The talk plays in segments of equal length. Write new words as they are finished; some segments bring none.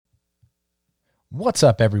What's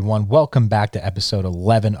up, everyone? Welcome back to episode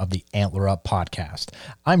 11 of the Antler Up podcast.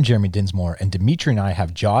 I'm Jeremy Dinsmore, and Dimitri and I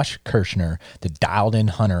have Josh Kirschner, the dialed-in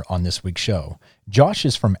hunter, on this week's show. Josh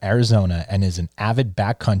is from Arizona and is an avid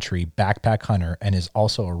backcountry backpack hunter and is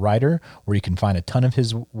also a writer, where you can find a ton of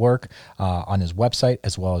his work on his website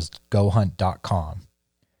as well as gohunt.com.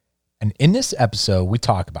 And in this episode, we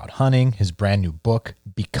talk about hunting, his brand new book,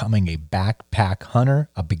 Becoming a Backpack Hunter,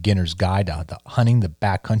 a beginner's guide to hunting the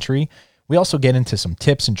backcountry. We also get into some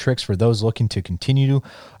tips and tricks for those looking to continue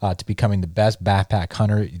to becoming the best backpack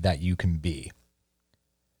hunter that you can be.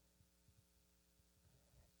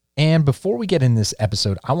 And before we get in this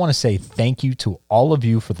episode, I want to say thank you to all of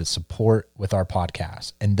you for the support with our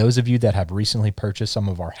podcast. And those of you that have recently purchased some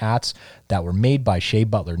of our hats that were made by Shea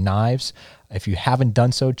Butler Knives. If you haven't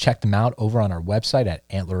done so, check them out over on our website at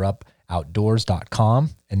antlerupoutdoors.com.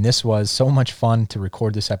 And this was so much fun to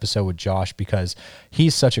record this episode with Josh because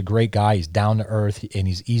he's such a great guy. He's down to earth and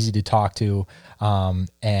he's easy to talk to.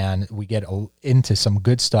 And we get into some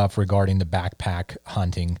good stuff regarding the backpack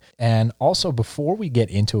hunting. And also, before we get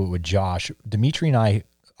into it with Josh, Dimitri and I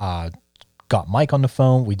got Mike on the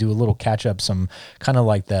phone. We do a little catch up, some kind of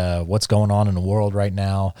like the what's going on in the world right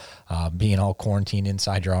now, being all quarantined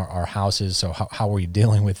inside our houses. So how are you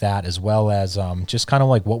dealing with that, as well as just kind of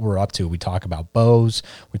like what we're up to. We talk about bows,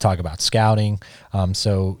 we talk about scouting.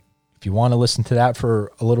 So if you want to listen to that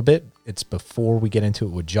for a little bit, it's before we get into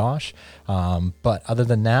it with Josh. But other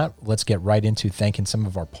than that, let's get right into thanking some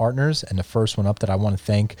of our partners. And the first one up that I want to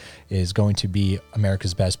thank is going to be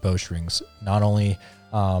America's Best Bowstrings. Not only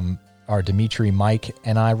are Dimitri, Mike,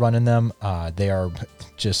 and I running them. They are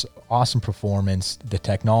just awesome performance. The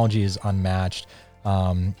technology is unmatched.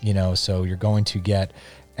 So you're going to get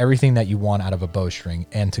everything that you want out of a bowstring.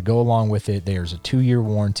 And to go along with it, there's a 2-year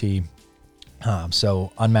warranty.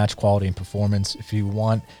 So unmatched quality and performance. If you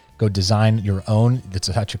want, go design your own.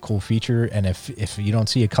 That's such a cool feature. And if you don't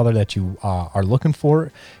see a color that you are looking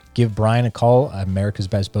for, give Brian a call, America's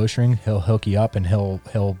Best Bowstring. He'll hook you up and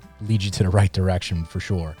he'll lead you to the right direction for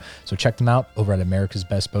sure. So check them out over at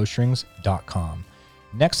americasbestbowstrings.com.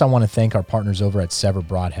 Next, I want to thank our partners over at Sever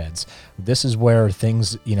Broadheads. This is where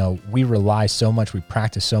things, we rely so much, we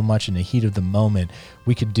practice so much in the heat of the moment.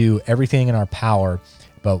 We could do everything in our power,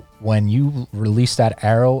 but when you release that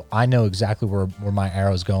arrow, I know exactly where my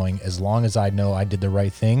arrow is going, as long as I know I did the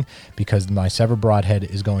right thing, because my Sever Broadhead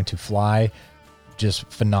is going to fly just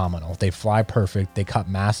phenomenal. They fly perfect. They cut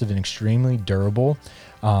massive and extremely durable.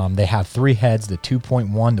 They have 3 heads, the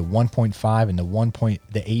 2.1, the 1.5, and the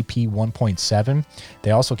AP 1.7.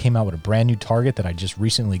 They also came out with a brand new target that I just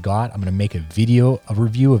recently got. I'm going to make a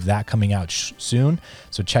review of that coming out soon.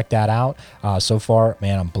 So check that out. So far,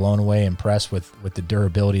 man, I'm blown away, impressed with the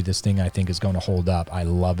durability this thing I think is going to hold up. I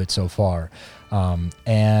love it so far.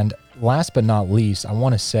 And last but not least, I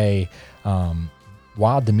want to say,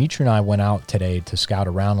 while Dimitri and I went out today to scout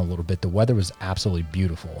around a little bit, the weather was absolutely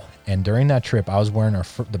beautiful. And during that trip, I was wearing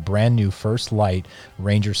the brand new First Light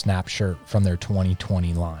Ranger Snap shirt from their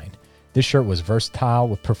 2020 line. This shirt was versatile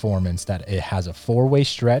with performance, that it has a 4-way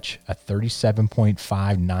stretch, a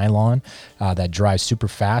 37.5 nylon that dries super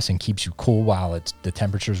fast and keeps you cool while the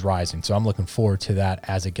temperature's rising. So I'm looking forward to that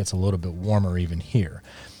as it gets a little bit warmer even here.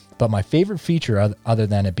 But my favorite feature, other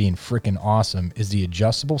than it being freaking awesome, is the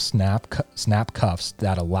adjustable snap cuffs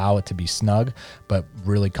that allow it to be snug but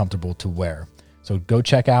really comfortable to wear. So go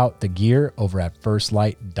check out the gear over at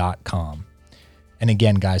firstlight.com. And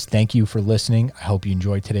again, guys, thank you for listening. I hope you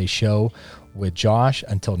enjoyed today's show with Josh.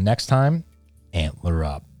 Until next time, Antler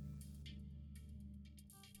up.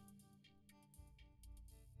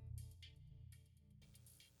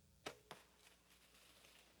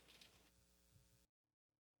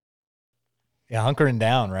 Yeah, hunkering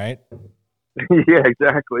down, right? Yeah,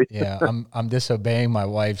 exactly. Yeah, I'm disobeying my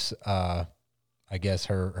wife's I guess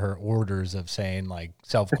her orders of saying like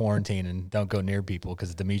self-quarantine and don't go near people,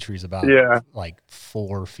 because Dimitri's about like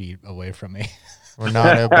 4 feet away from me. We're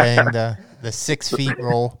not obeying the 6 feet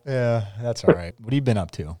rule. Yeah, that's all right. What have you been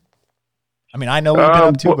up to? I mean, I know what you've been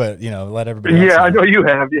up to, but let everybody else know. I know you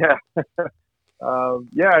have. Yeah.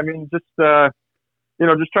 I mean, just trying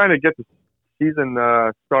to get the season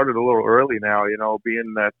started a little early now,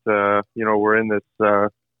 being that we're in this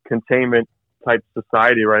containment type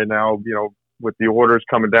society right now, with the orders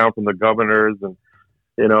coming down from the governors, and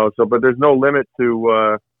but there's no limit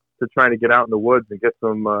to trying to get out in the woods and get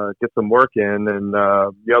some work in. And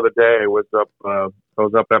the other day I was up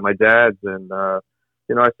at my dad's, and I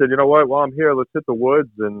said, you know what, while I'm here, let's hit the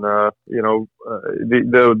woods. And the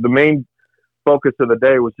main focus of the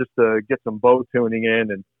day was just to get some bow tuning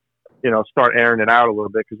in and start airing it out a little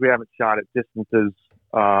bit, because we haven't shot at distances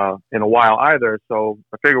in a while either. So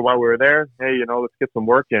I figured while we were there, hey, let's get some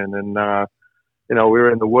work in. And, we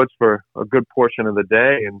were in the woods for a good portion of the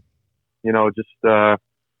day. And, just, as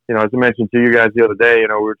I mentioned to you guys the other day,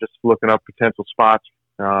 we were just looking up potential spots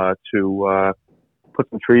to put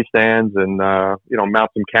some tree stands and,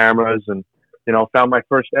 mount some cameras. And, found my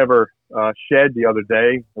first ever shed the other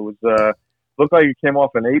day. It was looked like it came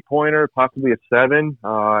off an 8-pointer, possibly a 7.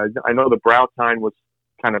 I know the brow tine was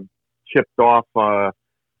kind of chipped off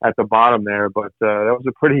at the bottom there, but that was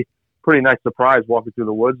a pretty nice surprise walking through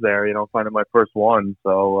the woods there, finding my first one.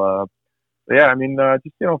 So yeah, I mean,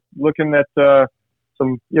 just looking at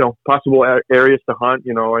some possible areas to hunt.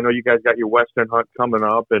 I know you guys got your western hunt coming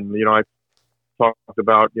up, and I talked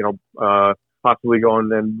about possibly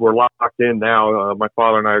going, and we're locked in now. My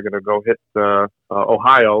father and I are going to go hit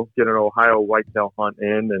Ohio, get an Ohio whitetail hunt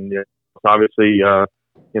in, and obviously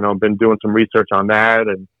been doing some research on that,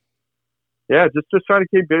 and yeah, just trying to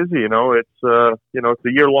keep busy. It's it's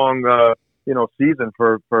a year-long season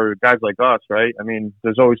for guys like us, right? I mean,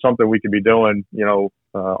 there's always something we could be doing,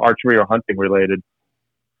 archery or hunting related.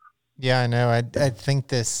 Yeah, I know. I think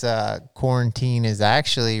this quarantine is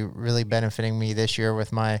actually really benefiting me this year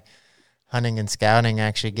with my hunting and scouting,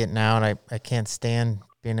 actually getting out. I can't stand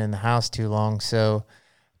being in the house too long, so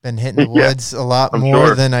been hitting the woods a lot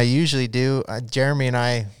more than I usually do. Jeremy and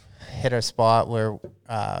I hit a spot where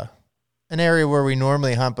an area where we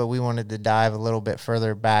normally hunt, but we wanted to dive a little bit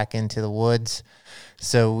further back into the woods.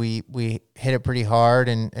 So we hit it pretty hard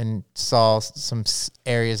and saw some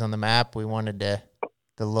areas on the map we wanted to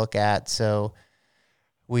look at. So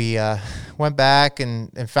we went back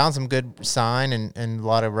and found some good sign and a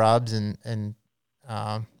lot of rubs and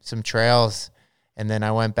some trails. And then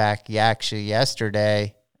I went back actually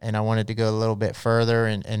yesterday, and I wanted to go a little bit further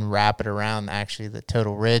and wrap it around actually the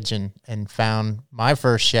total ridge and found my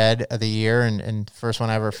first shed of the year and first one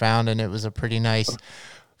I ever found. And it was a pretty nice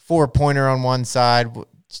 4-pointer on one side,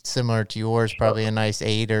 similar to yours, probably a nice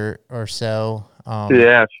 8 or so.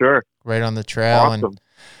 Yeah, sure. Right on the trail. Awesome. And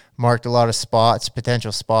marked a lot of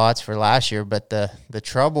potential spots for last year. But the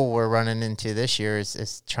trouble we're running into this year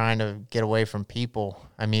is trying to get away from people.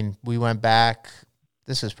 I mean, we went back,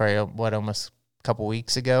 this was probably almost couple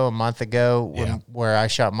weeks ago, a month ago, where I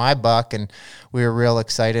shot my buck, and we were real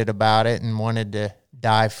excited about it and wanted to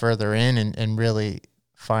dive further in and really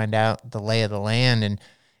find out the lay of the land. And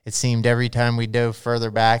it seemed every time we dove further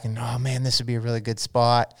back and, oh man, this would be a really good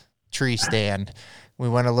spot, tree stand. We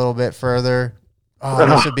went a little bit further. Oh,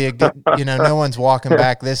 this would be a good, no one's walking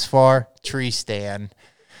back this far, tree stand.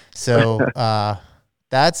 So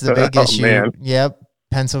that's the big issue. Man. Yep.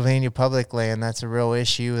 Pennsylvania public land, that's a real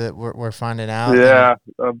issue that we're finding out. Yeah,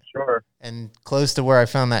 I'm sure. And close to where I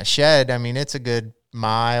found that shed, I mean, it's a good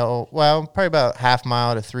mile, well, probably about half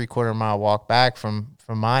mile to 3/4 mile walk back from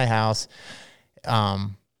my house.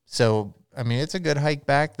 So, I mean, it's a good hike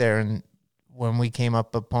back there. And when we came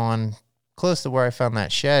up upon close to where I found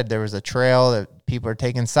that shed, there was a trail that people are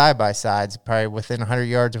taking side-by-sides, probably within 100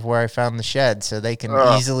 yards of where I found the shed, so they can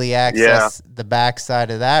easily access the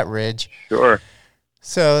backside of that ridge. Sure.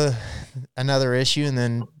 So another issue, and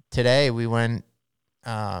then today we went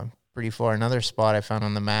pretty far. Another spot I found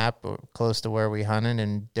on the map close to where we hunted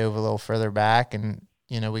and dove a little further back, and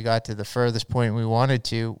we got to the furthest point we wanted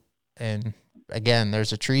to, and again,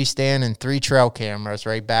 there's a tree stand and 3 trail cameras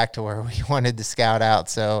right back to where we wanted to scout out.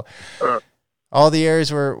 So all the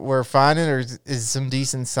areas we're finding is some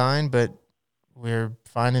decent sign, but we're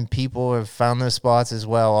finding people have found those spots as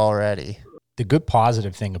well already. The good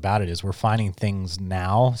positive thing about it is we're finding things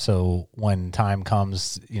now. So when time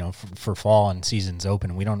comes, for fall and season's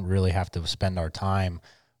open, we don't really have to spend our time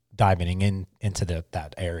diving into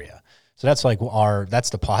that area. So that's that's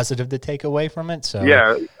the positive to take away from it. So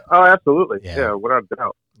yeah. Oh, absolutely. Yeah, without a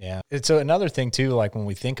doubt. Yeah. So another thing too, like when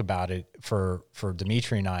we think about it for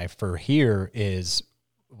Dimitri and I for here is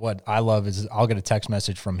what I love is I'll get a text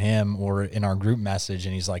message from him or in our group message,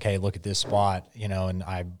 and he's like, hey, look at this spot, and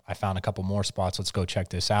I found a couple more spots. Let's go check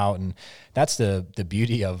this out. And that's the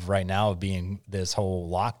beauty of right now of being this whole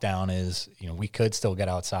lockdown is, we could still get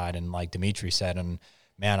outside. And like Dimitri said, and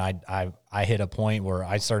man, I hit a point where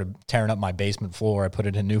I started tearing up my basement floor. I put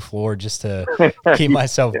in a new floor just to keep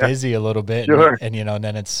myself busy a little bit. Sure. And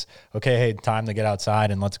then it's okay. Hey, time to get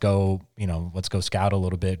outside and let's go scout a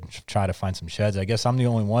little bit and try to find some sheds. I guess I'm the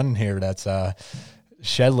only one here that's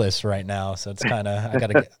shedless right now. So it's kind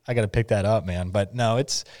of, I gotta pick that up, man. But no,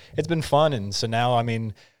 it's been fun. And so now, I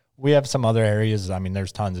mean, we have some other areas. I mean,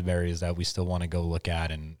 there's tons of areas that we still want to go look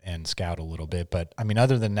at and scout a little bit. But I mean,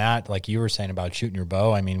 other than that, like you were saying about shooting your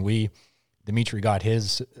bow, I mean, Dimitri got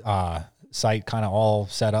his site kind of all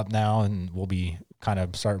set up now, and we'll be kind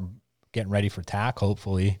of start getting ready for tack.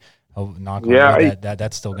 Hopefully, knock on Yeah, wood,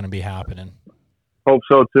 that's still going to be happening. hope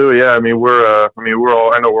so too. Yeah, I mean we're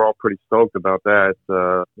all, I know we're all pretty stoked about that.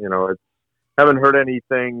 You know, it's haven't heard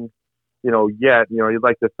anything, you know, yet. You know, you'd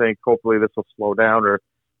like to think hopefully this will slow down or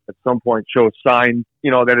at some point show a sign,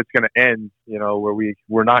 you know, that it's going to end. You know, where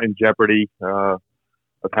we're not in jeopardy of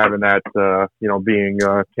having that, you know, being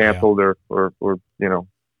canceled or you know,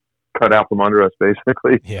 cut out from under us,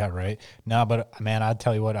 basically. Yeah, right. No, but man, I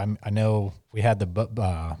tell you what, I know we had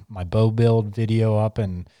the my bow build video up,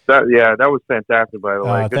 and that was fantastic, by the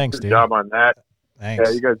way. Thanks, good dude. job on that. Thanks.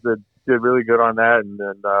 Yeah, you guys did really good on that, and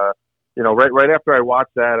you know, right after I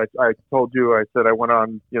watched that, I told you, I said I went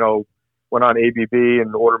on ABB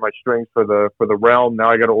and ordered my strings for the Realm.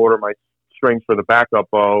 Now I got to order my strings for the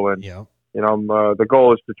backup bow, and yeah. You know, the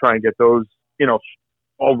goal is to try and get those, you know,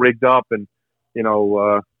 all rigged up and, you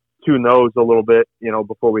know, tune those a little bit, you know,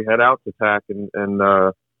 before we head out to tack and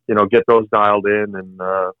you know, get those dialed in and,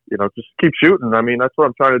 you know, just keep shooting. I mean, that's what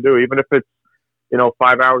I'm trying to do. Even if it's, you know,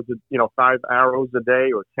 5 arrows a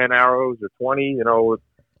day or 10 arrows or 20, you know,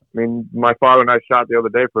 I mean, my father and I shot the other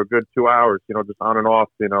day for a good 2 hours, you know, just on and off,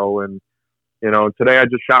 you know, and, you know, today I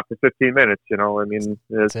just shot for 15 minutes, you know. I mean,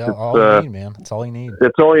 it's all you need, man. It's all you need.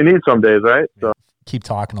 It's all you need some days, right? So keep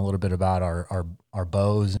talking a little bit about our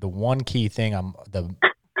bows. The one key thing,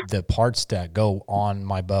 the parts that go on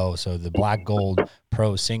my bow. So the Black Gold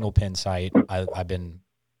Pro single pin sight, I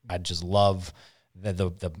just love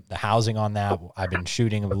the housing on that. I've been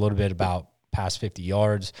shooting a little bit about past 50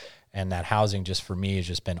 yards, and that housing just for me has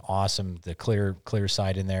just been awesome. The clear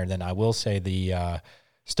sight in there. Then I will say the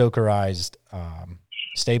Stokerized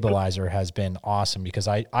stabilizer has been awesome because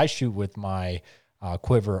I shoot with my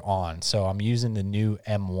quiver on. So I'm using the new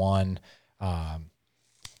M1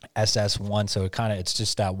 SS1. So it's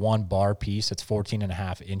just that one bar piece. It's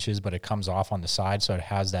 14.5 inches, but it comes off on the side. So it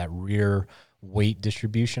has that rear weight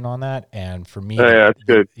distribution on that. And for me, that's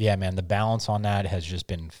good. Yeah, man, the balance on that has just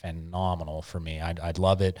been phenomenal for me. I'd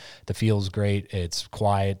love it. The feel's great. It's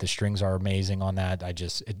quiet. The strings are amazing on that.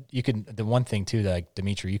 The one thing too, that like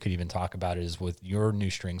Dimitri, you could even talk about it, is with your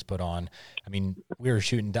new strings put on. I mean, we were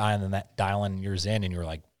shooting dialing yours in, and you were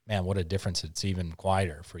like, man, what a difference. It's even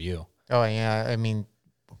quieter for you. Oh yeah. I mean,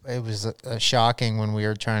 it was shocking when we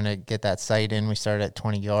were trying to get that sight in. We started at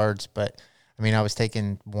 20 yards, but I mean, I was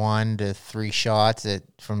taking 1 to 3 shots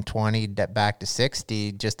from 20 back to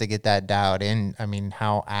 60 just to get that dialed in. I mean,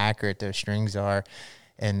 how accurate those strings are,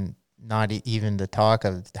 and not even to talk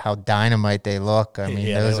of how dynamite they look. I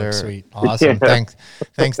mean, those are sweet. Awesome. Thanks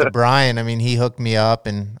to Brian. I mean, he hooked me up,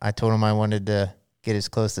 and I told him I wanted to get as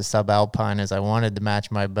close to subalpine as I wanted to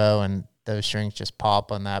match my bow, and those strings just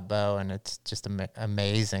pop on that bow, and it's just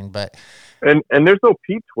amazing. But and there's no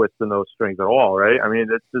peep twist in those strings at all, right? I mean,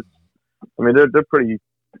 it's just. I mean, they're pretty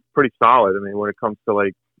solid. I mean, when it comes to,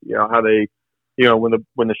 like, you know, how they, you know, when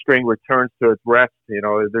the string returns to its rest, you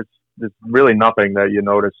know, there's really nothing that you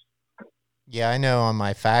notice. Yeah, I know on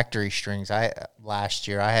my factory strings, last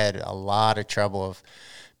year I had a lot of trouble of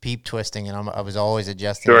peep twisting, and I was always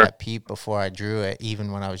adjusting that peep before I drew it,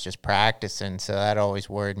 even when I was just practicing. So that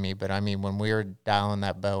always worried me. But I mean, when we were dialing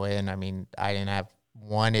that bow in, I mean, I didn't have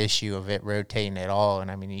one issue of it rotating at all.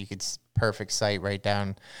 And I mean, you could perfect sight right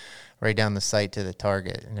down the sight to the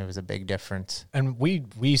target, and it was a big difference. And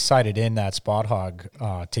we sighted in that Spot Hog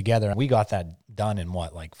together. We got that done in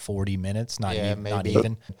what, like 40 minutes? Not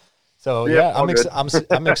even. So yeah,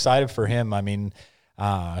 I'm excited for him. I mean,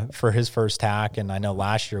 for his first tack, and I know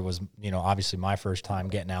last year was, you know, obviously my first time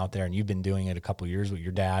getting out there, and you've been doing it a couple of years with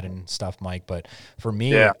your dad and stuff, Mike. But for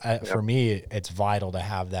me, it's vital to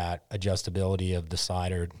have that adjustability of the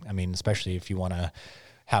sighter. I mean, especially if you want to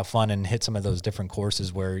have fun and hit some of those different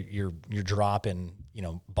courses where you're dropping, you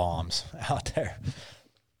know, bombs out there.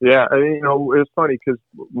 Yeah, I mean, you know, it was funny because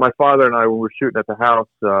my father and I, when we were shooting at the house,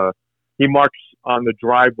 he marks on the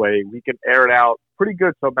driveway. We can air it out pretty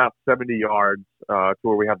good to about 70 yards to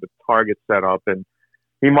where we have the target set up, and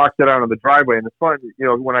he marked it out on the driveway. And it's fun, you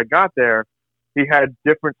know, when I got there, he had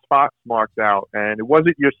different spots marked out, and it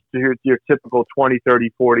wasn't your typical 20,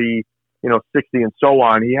 30, 40, you know, 60 and so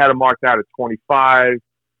on. He had it marked out at 25.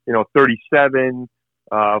 You know, 37,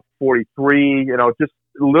 43, you know, just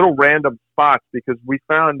little random spots, because we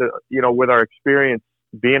found, you know, with our experience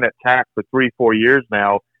being at TAC for 3-4 years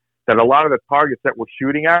now, that a lot of the targets that we're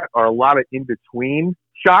shooting at are a lot of in-between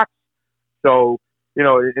shots. So, you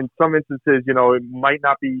know, in some instances, you know, it might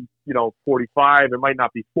not be, you know, 45, it might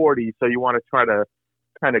not be 40. So you want to try to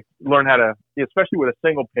kind of learn how to, especially with a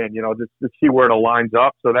single pin, you know, just see where it aligns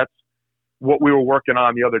up. So that's what we were working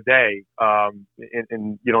on the other day,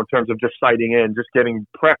 in you know, in terms of just sighting in, just getting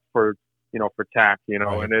prepped for for tack,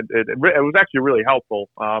 Right. and it was actually really helpful,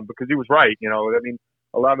 because he was right. I mean,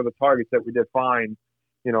 a lot of the targets that we did find,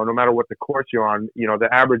 no matter what the course you're on, the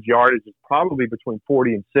average yardage is probably between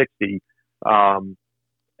 40 and 60.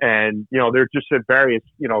 And, they're just at various,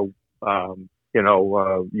 yardages.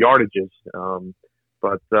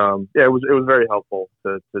 Yeah, it was very helpful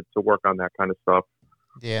to work on that kind of stuff.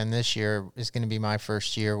 Yeah, and this year is going to be my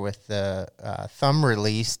first year with the thumb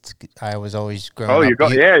released. I was always growing up. Oh, you go.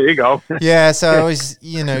 Yeah, you go. Yeah, so I always,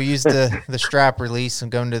 used the strap release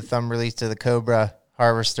and going to the thumb release to the Cobra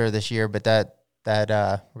Harvester this year, but that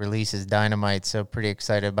release is dynamite, so pretty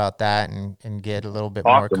excited about that and get a little bit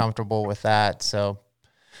more comfortable with that. So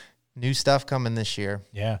new stuff coming this year.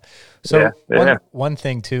 Yeah. So one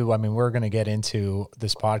thing too, I mean, we're going to get into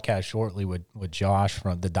this podcast shortly with Josh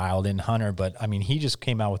from the Dialed In Hunter, but I mean, he just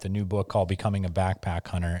came out with a new book called Becoming a Backpack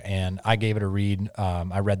Hunter, and I gave it a read.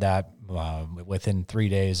 I read that within 3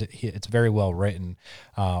 days. It's very well written.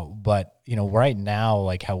 But right now,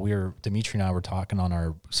 like how Dimitri and I were talking on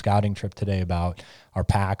our scouting trip today about our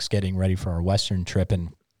packs getting ready for our Western trip,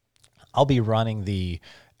 and I'll be running the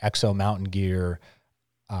Exo Mountain Gear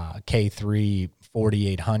K3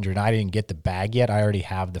 4800. I didn't get the bag yet. I already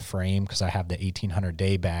have the frame because I have the 1800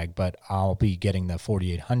 day bag, but I'll be getting the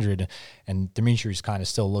 4800. And Dimitri's kind of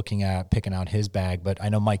still looking at picking out his bag. But I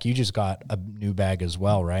know, Mike, you just got a new bag as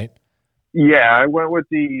well, right? Yeah, I went with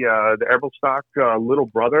the Erbelstock Little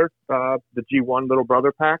Brother, the G1 Little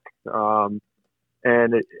Brother pack, and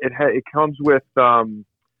it comes with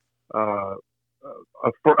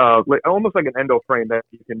almost like an endo frame that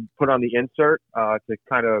you can put on the insert to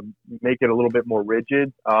kind of make it a little bit more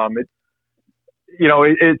rigid. I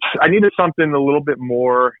needed something a little bit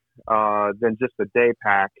more than just a day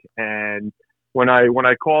pack. And when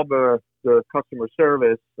I called the customer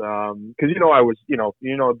service, because I was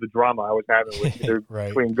the drama I was having with either right.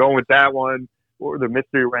 between going with that one or the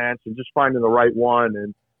Mystery Ranch and just finding the right one.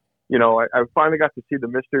 And I finally got to see the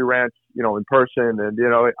Mystery Ranch in person, and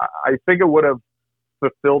I think it would have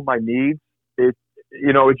fulfilled my needs. It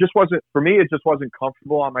just wasn't for me. It just wasn't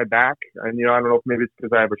comfortable on my back, and I don't know if maybe it's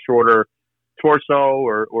because I have a shorter torso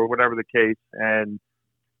or whatever the case. And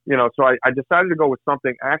so I decided to go with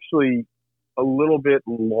something actually a little bit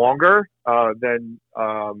longer than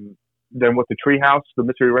what the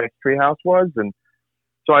Mystery Ranch Treehouse was. And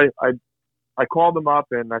so I called them up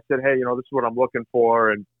and I said, hey, this is what I'm looking for,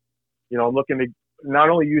 and I'm looking to not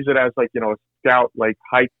only use it as a scout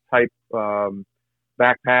hike type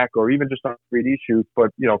backpack or even just on a 3D shoot, but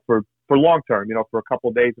for long term, for a couple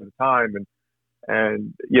of days at a time.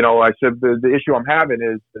 And I said the issue I'm having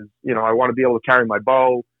is I want to be able to carry my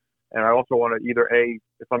bow, and I also want to either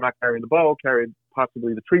if I'm not carrying the bow, carry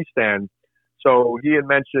possibly the tree stand. So he had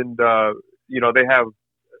mentioned they have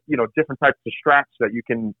different types of straps that you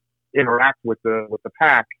can interact with the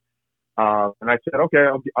pack. And I said, okay,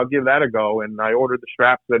 I'll give that a go. And I ordered the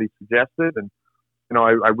straps that he suggested, and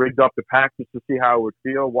I rigged up the pack just to see how it would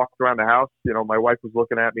feel. Walked around the house. My wife was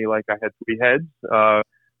looking at me like I had 3 heads, but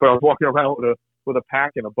I was walking around with a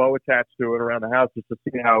pack and a bow attached to it around the house just to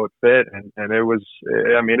see how it fit. And it was,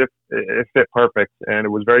 it fit perfect, and it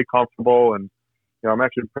was very comfortable. And I'm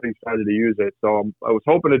actually pretty excited to use it. So I was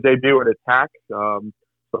hoping to debut it at TAC. So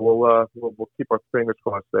we'll keep our fingers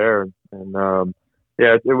crossed there. And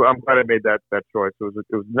yeah, I'm glad I made that choice. It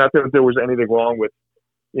was not that there was anything wrong with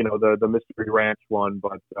the Mystery Ranch one,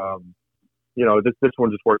 but this one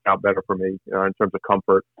just worked out better for me in terms of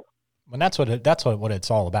comfort. And that's what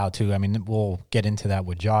it's all about too. I mean, we'll get into that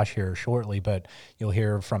with Josh here shortly, but you'll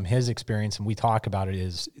hear from his experience, and we talk about it,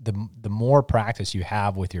 is the more practice you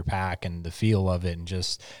have with your pack and the feel of it and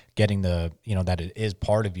just getting that it is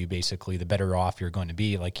part of you, basically, the better off you're going to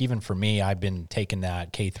be. Like, even for me, I've been taking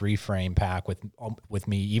that K3 frame pack with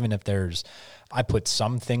me, even if I put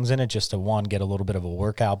some things in it just to, one, get a little bit of a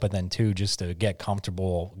workout, but then two, just to get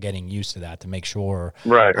comfortable getting used to that, to make sure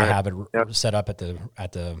I have it set up at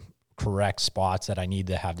the correct spots that I need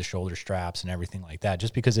to have the shoulder straps and everything like that,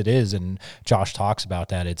 just because it is. And Josh talks about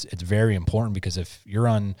that. It's very important, because if you're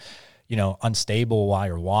unstable while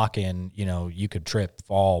you're walking, you could trip,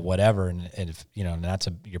 fall, whatever. And if,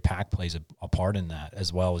 and your pack plays a part in that,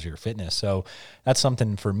 as well as your fitness. So that's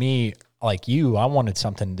something for me, like you, I wanted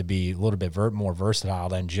something to be a little bit more versatile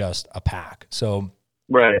than just a pack. So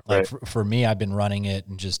Right. For me, I've been running it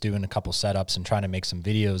and just doing a couple setups and trying to make some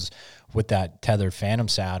videos with that tethered Phantom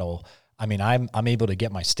saddle. I mean, I'm able to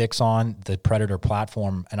get my sticks on the Predator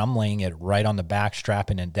platform, and I'm laying it right on the back,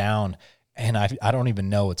 strapping it down, and I don't even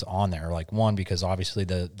know it's on there. Like, one, because obviously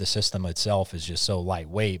the system itself is just so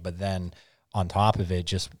lightweight, but then on top of it,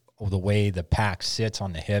 just the way the pack sits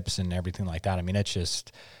on the hips and everything like that. I mean, it's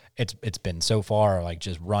it's been so far like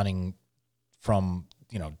just running from,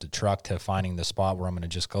 you know, the truck to finding the spot where I'm going to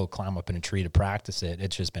just go climb up in a tree to practice it.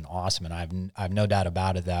 It's just been awesome. And I've no doubt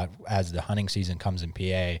about it that as the hunting season comes in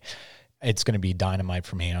PA, it's going to be dynamite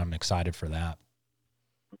for me. And I'm excited for that.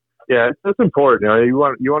 Yeah, it's important. You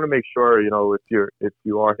want to make sure, if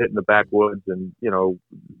you are hitting the backwoods and,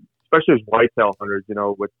 especially as whitetail hunters,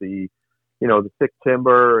 with the thick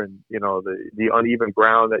timber and, the uneven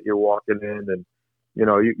ground that you're walking in, and,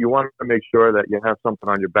 you want to make sure that you have something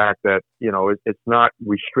on your back that, it's not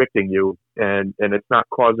restricting you and it's not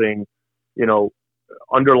causing,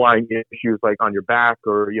 underlying issues like on your back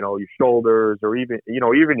or, your shoulders or even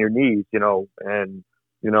your knees, and,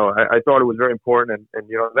 I thought it was very important. And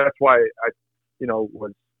that's why I,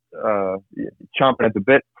 was chomping at the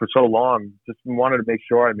bit for so long, just wanted to make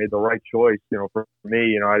sure I made the right choice, for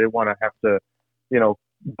me. I didn't want to have to,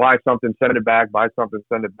 buy something, send it back, buy something,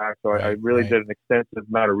 send it back. So I really did an extensive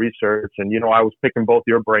amount of research, and, I was picking both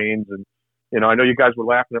your brains, and, I know you guys were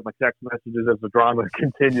laughing at my text messages as the drama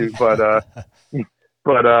continued, but, it's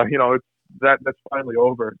that's finally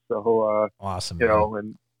over. So, awesome,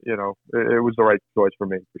 and, it was the right choice for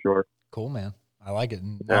me for sure. Cool, man. I like it.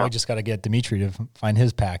 And now we just got to get Dimitri to find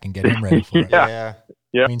his pack and get him ready for it. Yeah.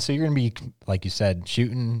 I mean, so you're going to be, like you said,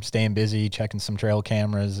 shooting, staying busy, checking some trail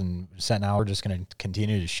cameras, and Sentinel, we're just going to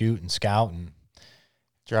continue to shoot and scout and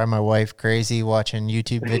drive my wife crazy watching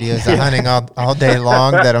YouTube videos of hunting all day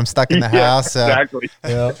long that I'm stuck in the house. So. Exactly.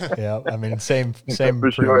 Yeah. I mean, same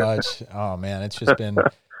pretty much. Oh man, it's just been,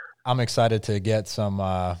 I'm excited to get some,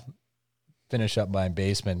 finish up my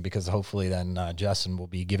basement, because hopefully then Justin will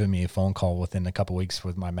be giving me a phone call within a couple weeks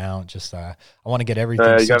with my mount. Just I want to get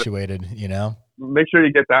everything situated, Make sure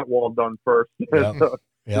you get that wall done first. Yep. So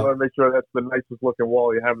you want to make sure that's the nicest looking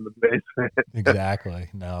wall you have in the basement. Exactly.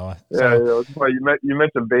 No. So, you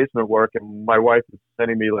mentioned basement work, and my wife is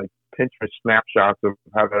sending me like Pinterest snapshots of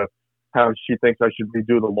how she thinks I should be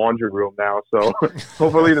doing the laundry room now. So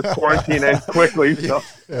hopefully this quarantine ends quickly. So.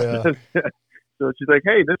 Yeah. So she's like,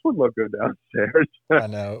 "Hey, this would look good downstairs." I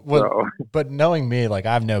know. Well, but knowing me, like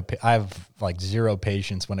I have like zero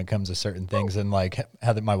patience when it comes to certain things, and like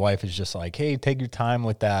Heather, my wife is just like, "Hey, take your time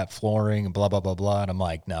with that flooring and blah blah blah blah." And I'm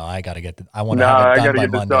like, "No, I got to get. I want to have it done by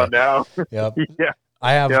Monday." Done now. Yep. Yeah.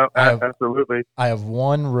 I have absolutely. I have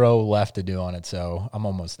one row left to do on it, so I'm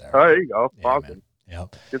almost there. Oh, there you go. Yeah, awesome. Man.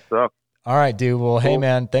 Yep. Good stuff. All right, dude. Well, cool. Hey,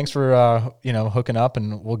 man, thanks for, hooking up,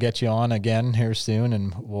 and we'll get you on again here soon,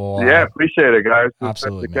 and we'll. Appreciate it, guys.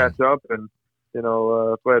 Absolutely, nice to catch up, and,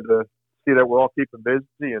 glad to see that we're all keeping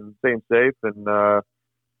busy and staying safe, and,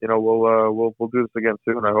 we'll do this again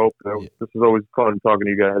soon. I hope. This is always fun talking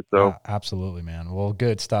to you guys. So absolutely, man. Well,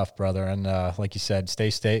 good stuff, brother. And, like you said,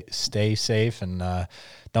 stay safe, and,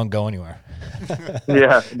 don't go anywhere.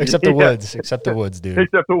 Yeah. Except the woods, dude.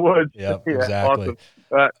 Except the woods. Yep, exactly.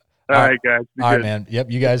 Awesome. All right, guys. All right, man.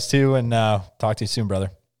 Yep, you guys too, and talk to you soon, brother.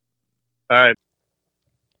 All right.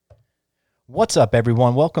 What's up,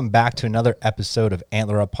 everyone? Welcome back to another episode of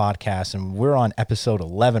Antler Up Podcast, and we're on episode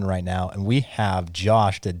 11 right now, and we have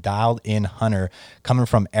Josh, the dialed-in hunter, coming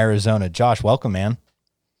from Arizona. Josh, welcome, man.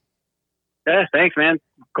 Yeah, thanks, man.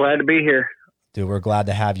 Glad to be here. Dude, we're glad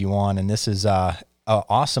to have you on, and this is an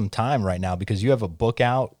awesome time right now because you have a book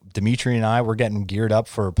out. Dimitri and I, we're getting geared up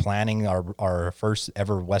for planning our first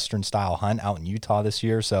ever Western style hunt out in Utah this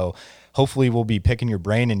year. So hopefully we'll be picking your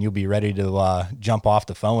brain and you'll be ready to jump off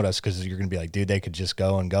the phone with us, because you're going to be like, dude, they could just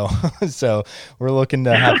go and go. So we're looking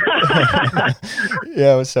to have,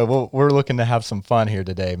 we're looking to have some fun here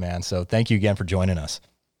today, man. So thank you again for joining us.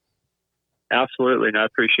 Absolutely. And I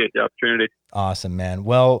appreciate the opportunity. Awesome, man.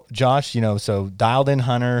 Well, Josh, so dialed in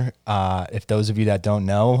hunter, if those of you that don't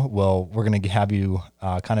know, we're going to have you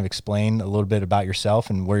kind of explain a little bit about yourself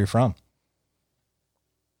and where you're from.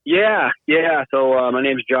 Yeah. So my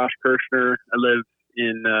name is Josh Kirshner. I live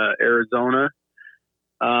in Arizona.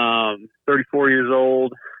 34 years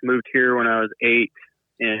old, moved here when I was 8.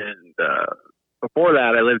 And before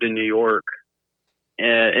that, I lived in New York.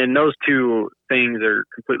 And those two things are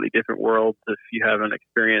completely different worlds if you haven't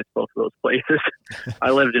experienced both of those places. I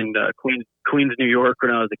lived in Queens, New York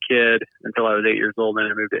when I was a kid until I was 8 years old, and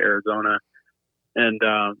then I moved to Arizona. And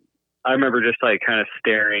I remember just like kind of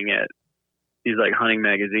staring at these like hunting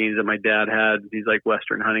magazines that my dad had, these like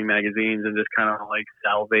Western hunting magazines, and just kind of like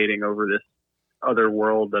salivating over this other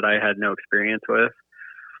world that I had no experience with.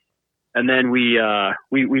 And then we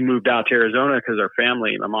moved out to Arizona because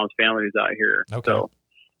my mom's family was out here. Okay. So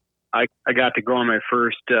I got to go on my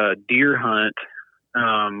first deer hunt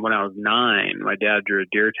when I was 9. My dad drew a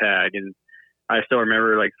deer tag, and I still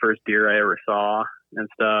remember like first deer I ever saw and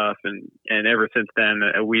stuff. And ever since then,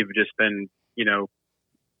 we've just been,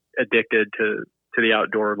 addicted to the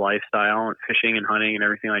outdoor lifestyle and fishing and hunting and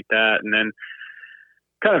everything like that. And then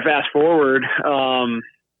kind of fast forward,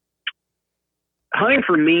 hunting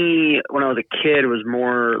for me when I was a kid was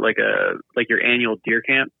more like your annual deer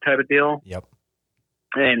camp type of deal. Yep.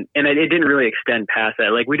 And it didn't really extend past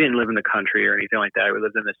that. Like, we didn't live in the country or anything like that. We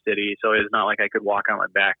lived in the city, so it's not like I could walk out my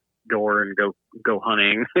back door and go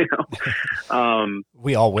hunting. You know,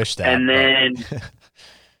 we all wish that. And then,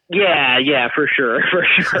 yeah, for sure.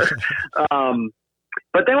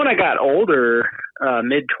 But then when I got older,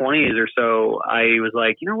 mid-20s or so, I was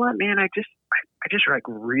like, you know what, man, I just like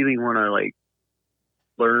really want to like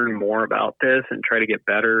learn more about this and try to get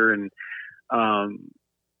better. And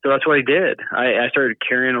so that's what I did. I started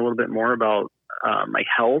caring a little bit more about my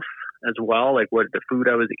health as well, like what the food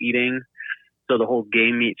I was eating. So the whole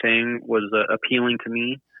game meat thing was appealing to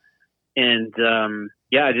me. And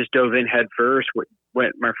I just dove in head first.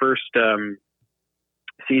 Went my first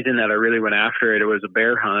season that I really went after it. It was a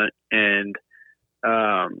bear hunt, and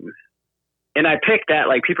I picked that.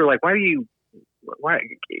 Like, people are like, why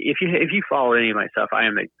if you follow any of my stuff, I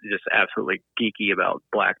am just absolutely geeky about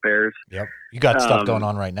black bears. Yep. You got stuff going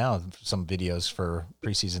on right now, some videos for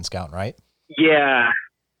preseason scouting, right? Yeah.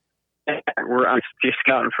 I'm just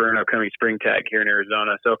scouting for an upcoming spring tag here in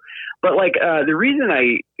Arizona. So, but like, the reason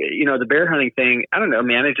the bear hunting thing, I don't know,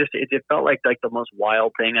 man, it felt like the most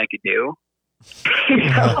wild thing I could do.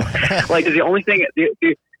 Like, the only thing,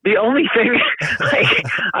 like,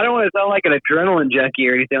 I don't want to sound like an adrenaline junkie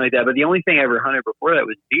or anything like that, but the only thing I ever hunted before that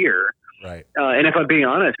was deer. Right. And if I'm being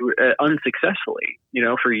honest, unsuccessfully,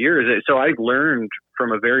 for years. So I learned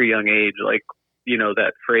from a very young age, like,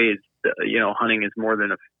 that phrase, hunting is more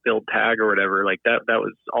than a filled tag or whatever. Like, that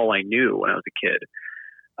was all I knew when I was a kid.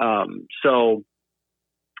 So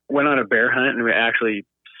went on a bear hunt, and we actually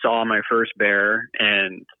saw my first bear.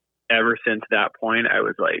 And ever since that point, I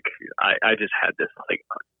was like, I just had this like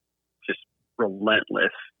just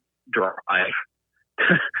relentless drive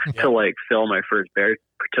to like fill my first bear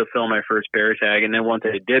tag. And then once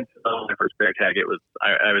I did fill my first bear tag, I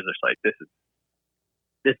was just like,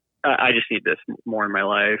 I just need this more in my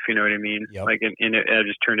life. You know what I mean? Yep. Like, and I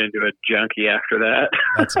just turned into a junkie after that.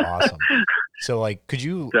 That's awesome. So like,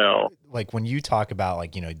 like when you talk about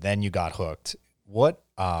like, then you got hooked, what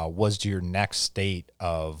was your next state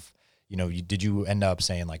of, did you end up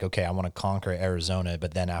saying like, okay, I want to conquer Arizona,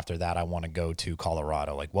 but then after that, I want to go to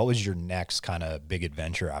Colorado? Like, what was your next kind of big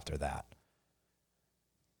adventure after that?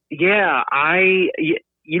 Yeah,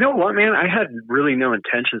 you know what, man, I had really no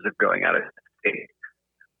intentions of going out of state.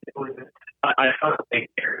 I thought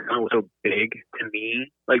Arizona was so big to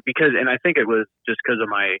me, like, and I think it was just because of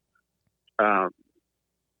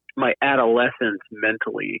my adolescence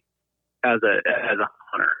mentally as a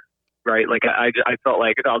hunter, right? Like, I felt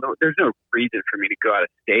like, there's no reason for me to go out of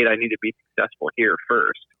state. I need to be successful here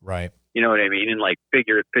first, right? You know what I mean? And like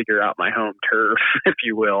figure out my home turf, if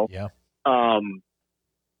you will. Yeah.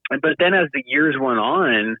 But then as the years went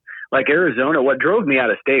on, like Arizona, what drove me out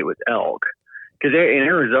of state was elk. Because in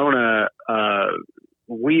Arizona,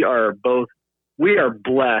 we are blessed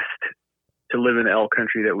to live in the elk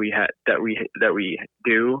country that we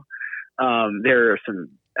do. There are some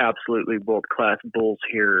absolutely world-class bulls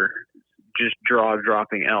here, just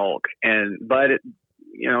dropping elk,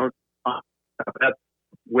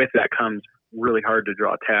 with that comes really hard to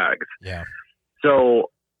draw tags. Yeah. So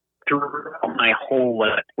throughout my whole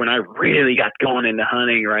life, when I really got going into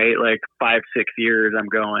hunting, right, like 5-6 years, I'm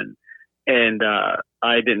going. And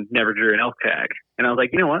I never drew an elk tag. And I was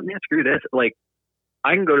like, you know what, man, screw this. Like,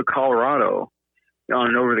 I can go to Colorado on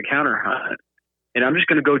an over-the-counter hunt, and I'm just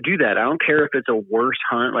going to go do that. I don't care if it's a worse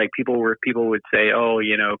hunt. Like, people would say, oh,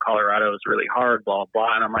 Colorado is really hard, blah,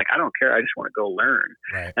 blah. And I'm like, I don't care. I just want to go learn.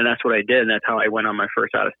 Right. And that's what I did. And that's how I went on my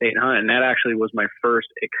first out-of-state hunt. And that actually was my first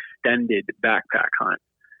extended backpack hunt.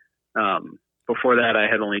 Before that, I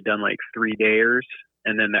had only done like 3-dayers.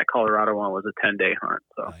 And then that Colorado one was a 10-day hunt.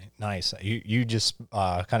 So nice. You just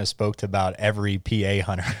kind of spoke to about every PA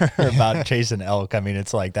hunter about chasing elk. I mean,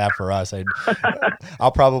 it's like that for us.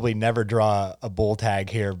 I'll probably never draw a bull tag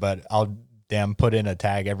here, but I'll put in a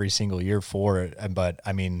tag every single year for it. But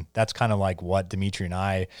I mean, that's kind of like what Dimitri and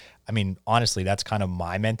I mean, honestly, that's kind of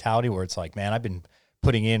my mentality, where it's like, man, I've been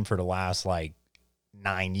putting in for the last like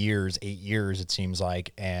 8 years, it seems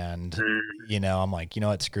like. And, I'm like, you know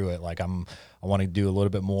what, screw it. Like, I want to do a little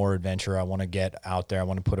bit more adventure. I want to get out there. I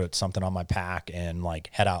want to put something on my pack and like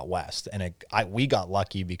head out west. And we got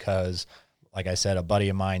lucky because, like I said, a buddy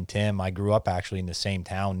of mine, Tim, I grew up actually in the same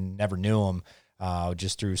town, never knew him.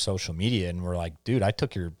 just through social media, and we're like, dude, I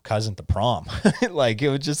took your cousin to prom. Like, it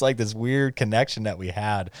was just like this weird connection that we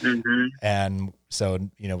had. Mm-hmm. And so,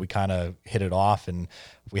 we kind of hit it off, and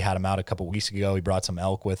we had him out a couple weeks ago. He brought some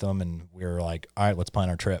elk with him, and we were like, all right, let's plan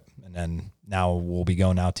our trip. And then now we'll be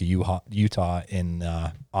going out to Utah in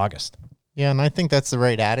August. Yeah, and I think that's the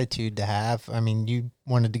right attitude to have. I mean, you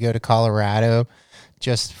wanted to go to Colorado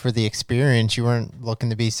just for the experience. You weren't looking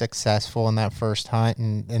to be successful in that first hunt,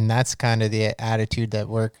 and that's kind of the attitude that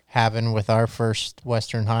we're having with our first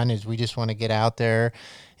Western hunt, is we just want to get out there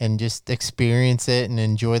and just experience it and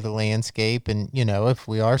enjoy the landscape. And, if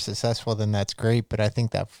we are successful, then that's great. But I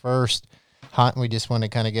think that first hunt, we just want to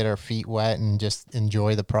kind of get our feet wet and just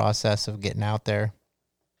enjoy the process of getting out there.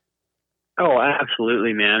 Oh,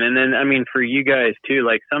 absolutely, man. And then, I mean, for you guys too,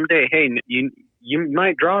 like someday, hey, you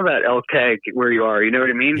might draw that elk tag where you are, you know what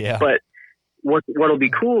I mean? Yeah. But what'll be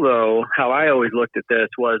cool though, how I always looked at this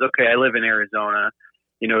was, okay, I live in Arizona,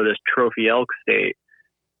 this trophy elk state.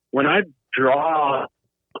 When I draw a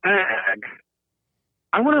tag,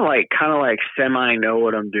 I want to kind of semi know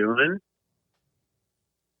what I'm doing.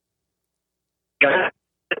 But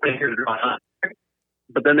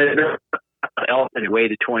then there's elk and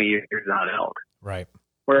waited 20 years on elk. Right.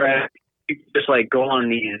 Whereas you just go on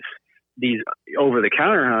these over the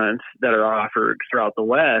counter hunts that are offered throughout the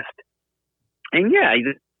West. And yeah,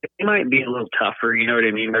 it might be a little tougher, you know what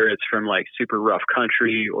I mean? Whether it's from super rough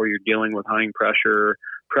country, or you're dealing with hunting pressured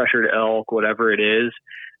elk, whatever it is.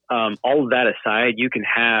 All of that aside, you can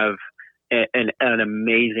have an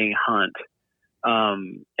amazing hunt.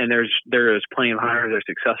 And there's plenty of hunters that are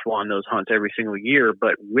successful on those hunts every single year.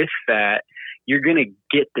 But with that, you're going to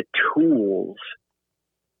get the tools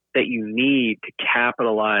that you need to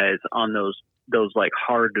capitalize on those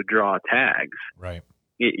hard to draw tags. Right.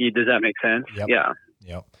 Does that make sense? Yep. Yeah.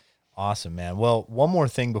 Yep. Awesome, man. Well, one more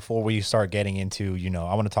thing before we start getting into,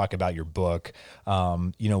 I want to talk about your book.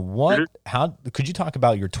 How could you talk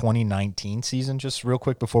about your 2019 season just real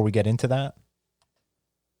quick before we get into that?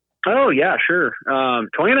 Oh yeah, sure.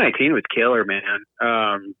 2019 was killer, man.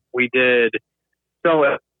 We did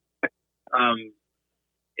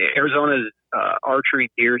Arizona's archery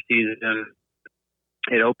deer season.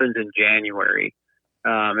 It opens in January,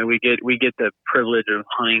 and we get the privilege of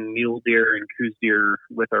hunting mule deer and coos deer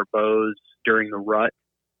with our bows during the rut.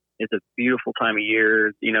 It's a beautiful time of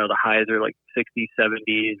year. The highs are 60s,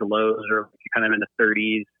 70s, the lows are kind of in the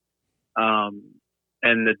 30s.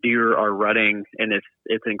 And the deer are rutting, and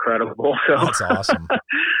it's incredible. So that's awesome.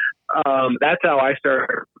 That's how I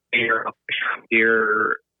started deer.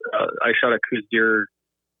 I shot a coos deer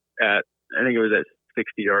at, I think it was at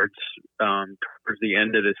 60 yards towards the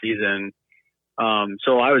end of the season.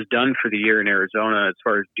 So I was done for the year in Arizona as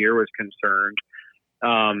far as deer was concerned.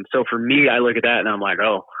 So for me, I look at that and I'm like,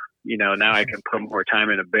 oh, now I can put more time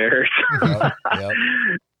into bears. Yep.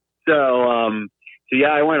 So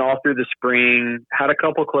yeah, I went all through the spring, had a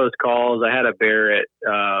couple close calls. I had a bear at,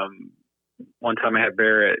 one time I had a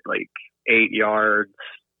bear at 8 yards,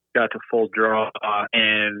 got to full draw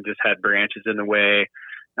and just had branches in the way.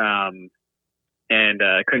 And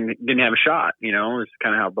didn't have a shot, it's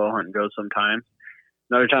kind of how bow hunting goes sometimes.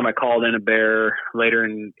 Another time I called in a bear later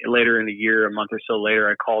in the year, a month or so later,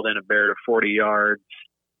 I called in a bear to 40 yards.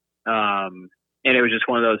 And it was just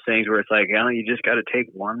one of those things where it's you just got to take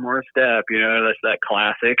one more step, that's that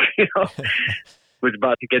classic, was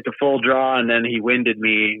about to get to full draw, and then he winded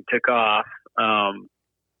me and took off. And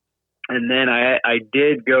then I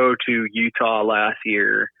did go to Utah last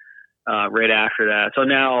year, right after that. So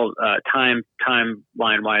now,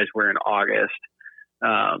 timeline wise, we're in August.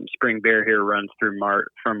 Spring bear here runs through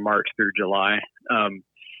from March through July.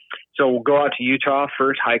 So we'll go out to Utah,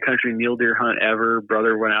 first high country mule deer hunt ever.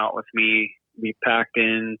 Brother went out with me. We packed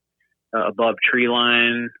in above tree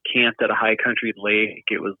line, camped at a high country lake.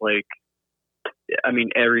 It was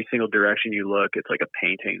every single direction you look, it's like a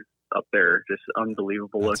painting up there. Just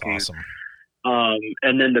unbelievable looking. Awesome.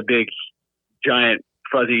 And then the big, giant,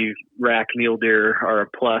 fuzzy rack mule deer are a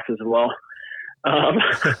plus as well.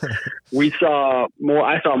 I saw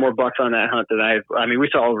more bucks on that hunt than we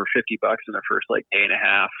saw over 50 bucks in the first day and a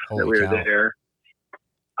half that we were there.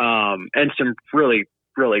 And some really,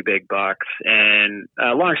 really big bucks. And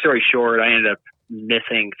long story short, I ended up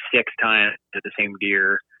missing 6 times at the same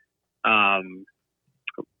deer.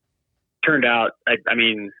 Turned out,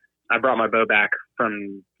 I brought my bow back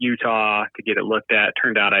from Utah to get it looked at.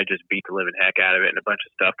 Turned out I just beat the living heck out of it, and a bunch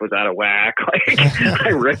of stuff was out of whack. I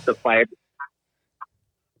ripped the pipe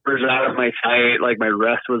out of my sight, my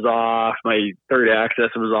rest was off, my third access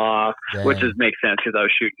was off. Damn. Which makes sense because I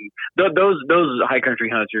was shooting those high country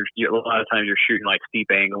hunts. A lot of times you're shooting steep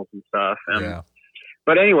angles and stuff.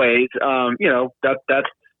 but anyways,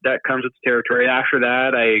 that comes with the territory. After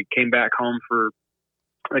that, I came back home for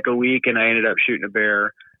like a week, and I ended up shooting a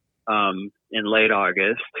bear in late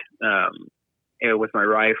August with my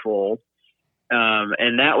rifle.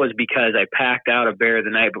 And that was because I packed out a bear the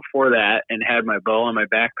night before that and had my bow on my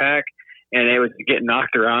backpack, and it was getting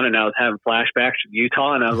knocked around, and I was having flashbacks to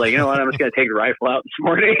Utah, and I was like, you know what, I'm just going to take the rifle out this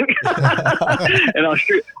morning and I'll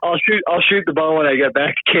shoot the bow when I get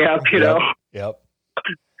back to camp, you know? Yep.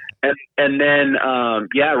 And then,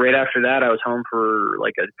 right after that, I was home for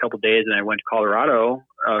like a couple of days, and I went to Colorado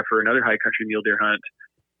for another high country mule deer hunt,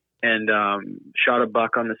 and shot a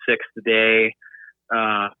buck on the 6th day.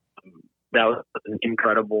 That was an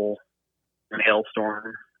incredible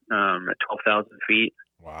hailstorm at 12,000 feet.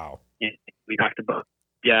 Wow. And we packed a buck.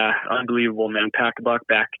 Yeah, unbelievable, man. Packed a buck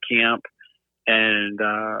back to camp, and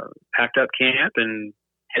packed up camp and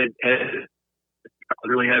had a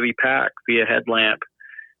really heavy pack via headlamp,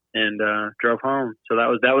 and drove home. So that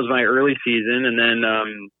was my early season, and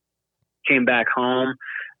then came back home.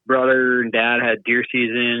 Brother and dad had deer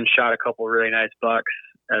season, shot a couple of really nice bucks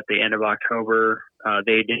at the end of October.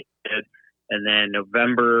 They did. And then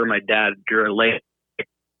November, my dad drew a late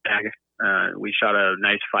tag. We shot a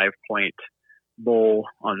nice 5-point bull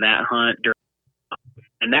on that hunt.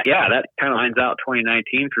 And that kind of lines out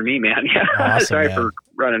 2019 for me, man. Yeah. Awesome, Sorry man. for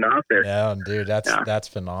running off there. Yeah, dude, that's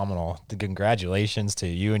phenomenal. Congratulations to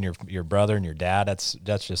you and your brother and your dad. That's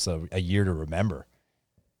just a year to remember.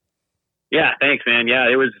 Yeah, thanks, man. Yeah,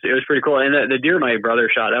 it was pretty cool. And the deer my brother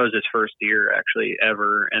shot, that was his first deer actually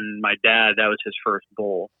ever. And my dad, that was his first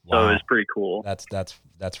bull. So Wow. it was pretty cool. That's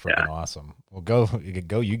freaking awesome. Well, go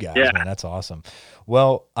you guys, Yeah. man. That's awesome.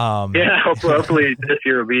 Well, hopefully this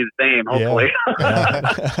year will be the same. Hopefully.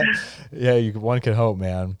 Yeah, one could hope,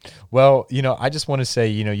 man. Well, I just want to say,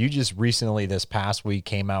 you just recently this past week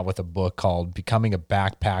came out with a book called Becoming a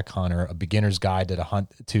Backpack Hunter, A Beginner's Guide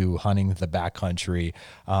to Hunting the Backcountry.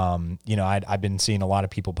 I've been seeing a lot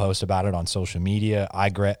of people post about it on social media. I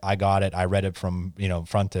got it. I read it from,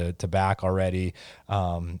 front to back already.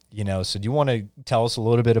 So do you want to tell us a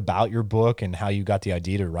little bit about your book and how you got the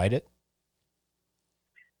idea to write it?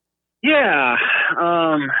 Yeah.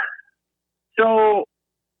 So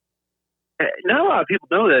not a lot of people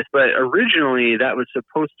know this, but originally that was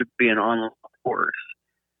supposed to be an online course.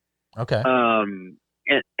 Okay. And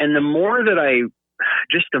the more that I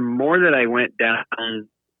went down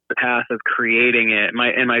the path of creating it,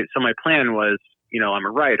 my plan was, I'm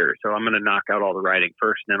a writer, so I'm going to knock out all the writing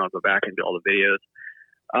first, and then I'll go back and do all the videos.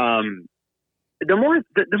 The more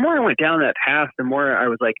I went down that path, the more I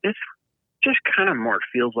was like, this just kind of more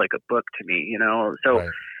feels like a book to me, So, Right.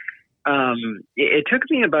 It took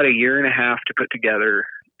me about a year and a half to put together,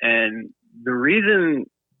 and the reason,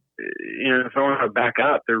 if I want to back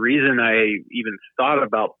up, the reason I even thought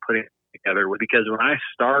about putting it together was because when I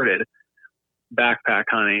started backpack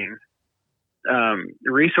hunting,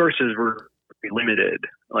 the resources were limited,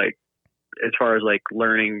 like as far as like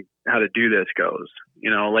learning how to do this goes,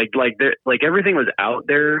 like everything was out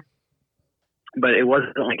there, but it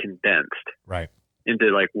wasn't like condensed Right. into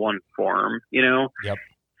like one form, Yep.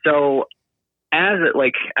 So as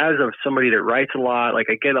of somebody that writes a lot, like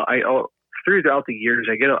throughout the years,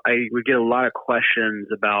 I would get a lot of questions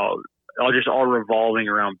about all revolving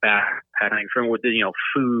around backpacking, from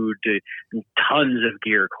food to tons of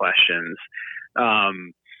gear questions.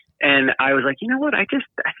 And I was like, you know what? I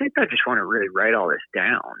think I just want to really write all this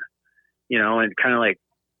down, and kind of like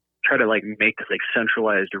try to like make this like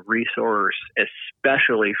centralized resource,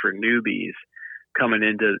 especially for newbies coming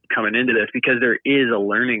into this, because there is a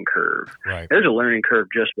learning curve. Right. There's a learning curve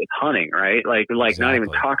just with hunting, right? Like Exactly. Not even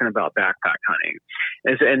talking about backpack hunting.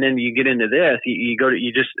 And then you get into this,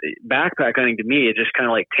 backpack hunting, to me, it just kind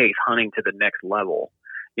of like takes hunting to the next level.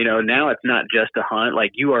 Now it's not just a hunt,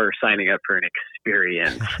 like you are signing up for an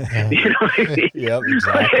experience. You know what I mean? Yep,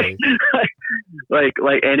 exactly.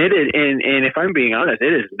 And it is, and if I'm being honest,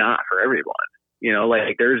 it is not for everyone.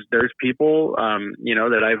 Like there's people,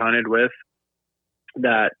 that I've hunted with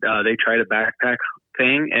that they try the backpack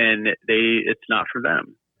thing and it's not for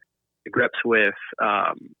them. It grips with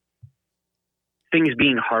things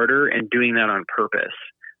being harder and doing that on purpose.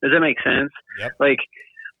 Does that make sense? Yep. Like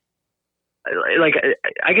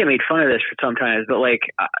I get made fun of this sometimes, but like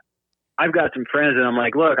I've got some friends and I'm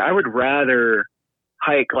like, look, I would rather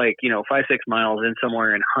hike 5-6 miles in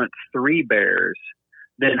somewhere and hunt 3 bears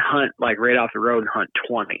than hunt like right off the road and hunt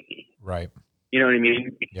 20. Right. You know what I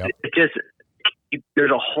mean? Yep. It just,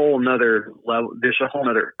 there's a whole nother level. There's a whole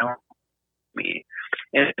nother me.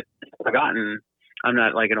 And I'm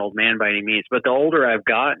not like an old man by any means, but the older I've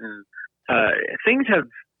gotten, things have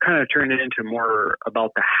kind of turned it into more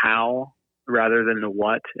about the how rather than the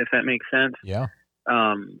what, if that makes sense. Yeah.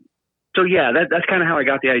 So yeah, that's kind of how I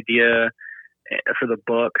got the idea for the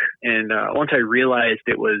book. And once I realized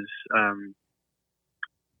it was,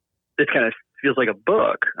 this kind of feels like a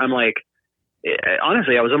book. I'm like,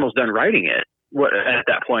 honestly, I was almost done writing it at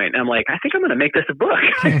that point. I'm like, I think I'm going to make this a book.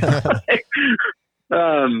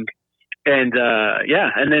 And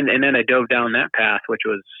then I dove down that path, which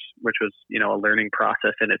was, a learning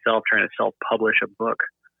process in itself, trying to self-publish a book.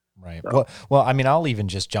 Right. So. Well, I mean, I'll even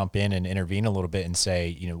just jump in and intervene a little bit and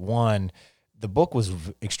say, one, the book was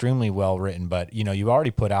extremely well written, but you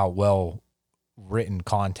already put out well written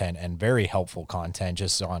content and very helpful content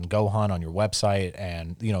just on Go Hunt on your website.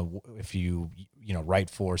 And, if you write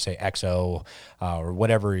for, say, XO or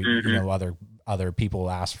whatever, other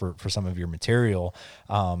people ask for some of your material,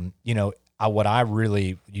 you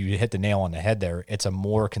hit the nail on the head there. It's a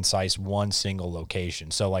more concise one single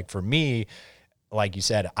location. So like for me, like you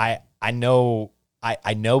said, I know,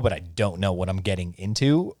 but I don't know what I'm getting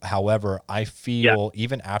into. However, I feel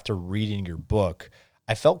even after reading your book,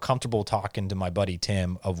 I felt comfortable talking to my buddy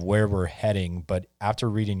Tim of where we're heading. But after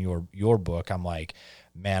reading your book, I'm like,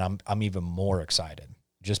 man, I'm even more excited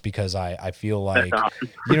just because I feel like, awesome.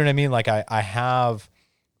 You know what I mean? Like I have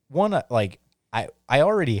one, like I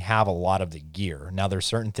already have a lot of the gear. Now there's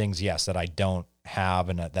certain things, yes, that I don't have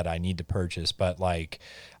and that I need to purchase, but like,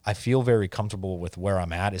 I feel very comfortable with where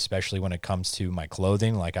I'm at, especially when it comes to my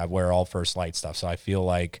clothing. Like I wear all First Light stuff. So I feel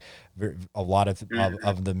like a lot of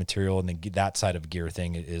the material and that side of gear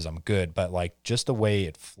thing is I'm good, but like just the way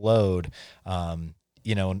it flowed, and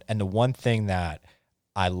the one thing that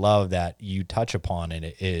I love that you touch upon in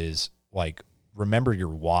it is like, remember your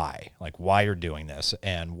why, like why you're doing this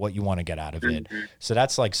and what you want to get out of it. So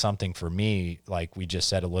that's like something for me, like we just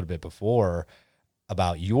said a little bit before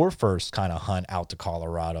about your first kind of hunt out to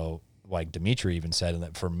Colorado. Like Dimitri even said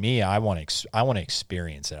that for me, I want to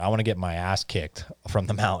experience it. I want to get my ass kicked from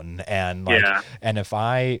the mountain. And like, and if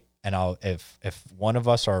one of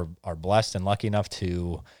us are blessed and lucky enough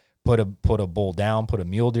to put a bull down, put a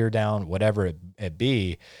mule deer down, whatever it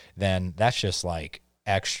be, then that's just like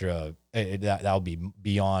extra. That'll be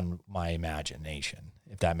beyond my imagination,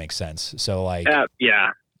 if that makes sense. So like,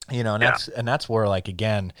 and that's where like,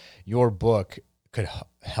 again, your book could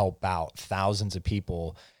help out thousands of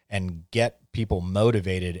people and get people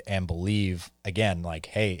motivated and believe again, like,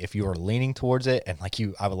 hey, if you are leaning towards it and like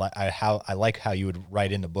I like how you would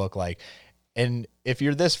write in the book, like, and if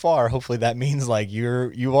you're this far, hopefully that means like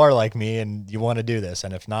you are like me and you want to do this.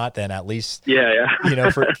 And if not, then at least,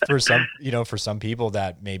 for some people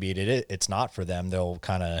that maybe it's not for them, they'll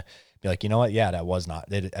kind of be like, you know what? Yeah, that was not,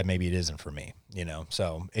 maybe it isn't for me,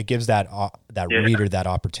 so it gives that reader that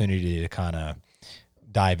opportunity to kind of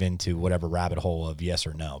dive into whatever rabbit hole of yes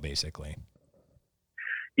or no, basically.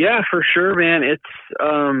 Yeah, for sure, man. It's,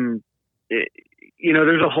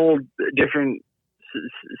 there's a whole different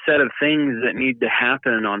set of things that need to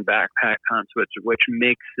happen on backpack hunts, which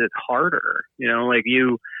makes it harder. Like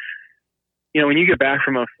when you get back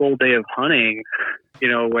from a full day of hunting,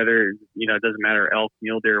 whether, it doesn't matter, elk,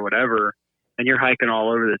 mule deer, or whatever, and you're hiking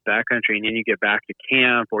all over this backcountry and then you get back to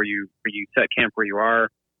camp or you set camp where you are.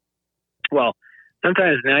 Well,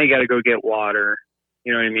 sometimes now you got to go get water,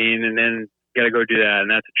 you know what I mean? And then you got to go do that.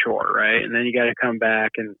 And that's a chore, right? And then you got to come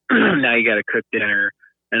back and now you got to cook dinner.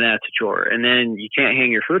 And that's a chore. And then you can't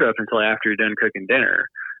hang your food up until after you're done cooking dinner.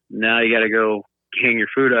 Now you got to go hang your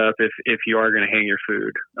food up if you are going to hang your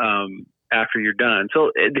food after you're done.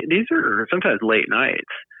 So these are sometimes late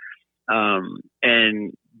nights.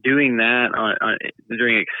 And doing that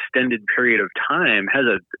during an extended period of time has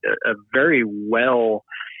a very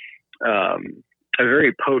a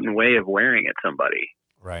very potent way of wearing at somebody.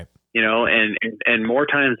 Right. And more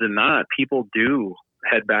times than not, people do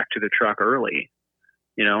head back to the truck early.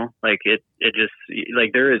 Like it just,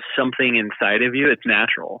 like there is something inside of you. It's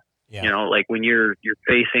natural, like when you're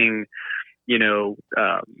facing, a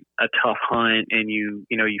tough hunt and you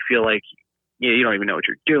feel like you don't even know what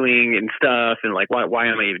you're doing and stuff. And like, why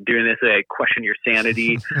am I even doing this? I question your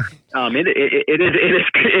sanity. It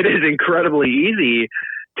is incredibly easy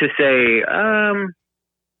to say,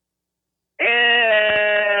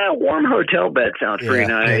 warm hotel bed sounds pretty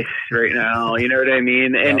nice right now. You know what I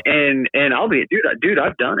mean? And I'll be, dude,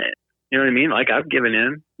 I've done it. You know what I mean? Like I've given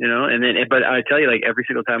in, but I tell you, like every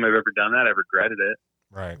single time I've ever done that, I've regretted it.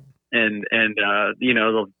 Right. And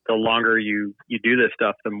the longer you do this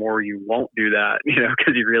stuff, the more you won't do that,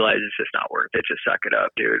 cause you realize it's just not worth it. Just suck it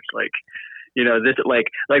up, dude. It's like, this,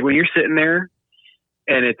 like when you're sitting there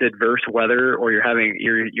and it's adverse weather or you're having,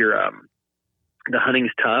 the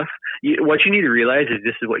hunting's tough. What you need to realize is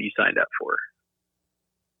this is what you signed up for,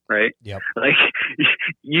 right? Yep. Like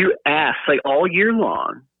you asked, like all year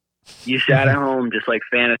long, you sat at home just like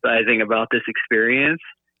fantasizing about this experience.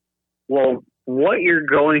 Well, what you're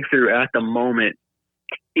going through at the moment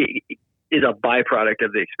is a byproduct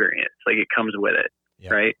of the experience. Like it comes with it,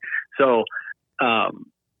 Yep. right? So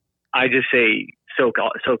I just say soak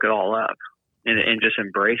it all up and just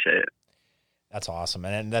embrace it. That's awesome.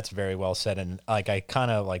 And that's very well said. And like, I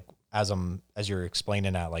kind of like, as you're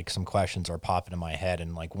explaining that, like some questions are popping in my head.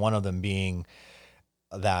 And like one of them being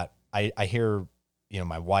that I hear, you know,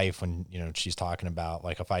 my wife, when, you know, she's talking about,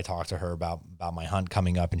 like, if I talk to her about my hunt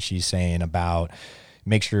coming up, and she's saying about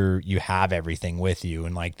make sure you have everything with you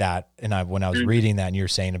and like that. And when I was reading that, and you're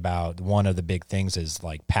saying about one of the big things is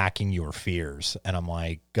like packing your fears. And I'm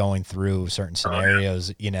like going through certain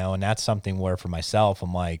scenarios, you know, and that's something where for myself,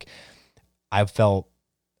 I'm like, I felt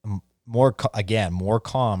more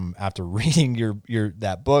calm after reading your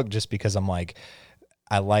that book, just because I'm like,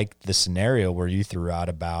 I like the scenario where you threw out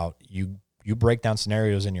about you break down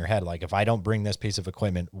scenarios in your head. Like, if I don't bring this piece of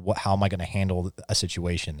equipment, how am I going to handle a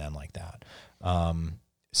situation then like that?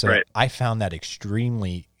 So right. I found that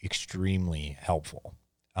extremely, extremely helpful.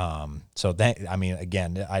 So that, I mean,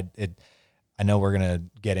 again, I know we're going to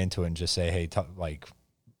get into it and just say, hey, like,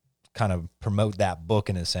 kind of promote that book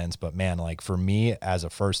in a sense, but man, like for me as a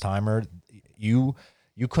first timer, you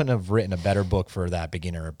couldn't have written a better book for that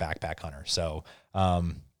beginner backpack hunter. So,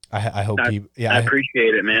 I hope people, I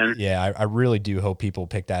appreciate it, man. Yeah. I really do hope people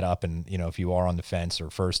pick that up. And, you know, if you are on the fence or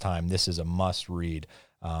first time, this is a must read,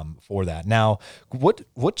 for that. Now,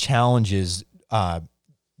 what challenges,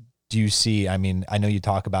 do you see? I mean, I know you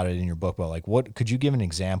talk about it in your book, but like, what could you give an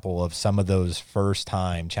example of some of those first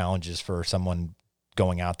time challenges for someone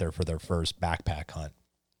going out there for their first backpack hunt?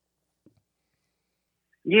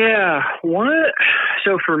 Yeah.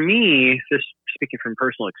 So for me, just speaking from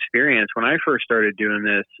personal experience, when I first started doing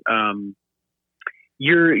this,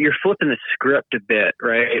 you're flipping the script a bit,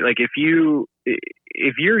 right? Like if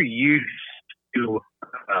you're used to,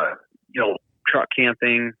 truck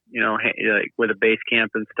camping, like with a base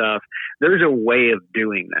camp and stuff, there's a way of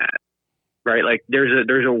doing that, right? Like there's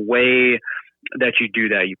a way that you do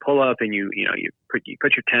that. You pull up and you put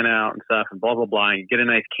your tent out and stuff and blah, blah, blah. And you get a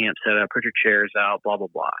nice camp set up, put your chairs out, blah, blah,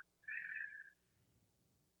 blah.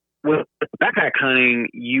 With backpack hunting,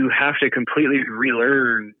 you have to completely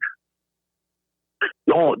relearn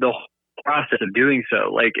the whole process of doing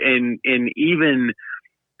so. Like, and even,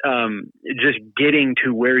 just getting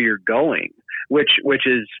to where you're going, which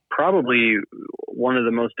is probably one of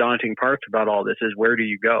the most daunting parts about all this is where do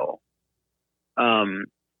you go?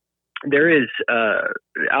 There is,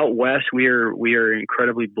 out west, we are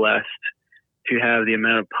incredibly blessed to have the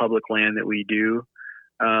amount of public land that we do.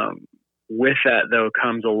 With that, though,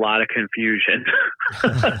 comes a lot of confusion,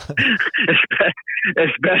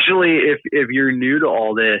 especially if you're new to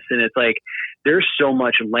all this. And it's like, there's so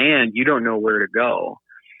much land, you don't know where to go.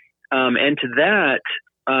 And to that,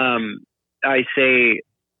 I say,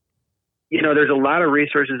 there's a lot of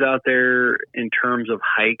resources out there in terms of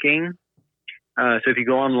hiking. So if you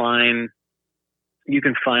go online, you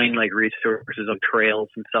can find like resources of trails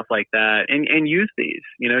and stuff like that, and use these.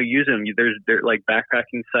 Use them. There's like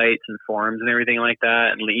backpacking sites and forums and everything like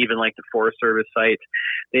that, and even like the Forest Service sites.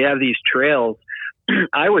 They have these trails.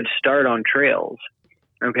 I would start on trails.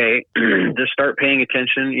 Okay, just start paying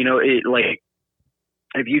attention. Like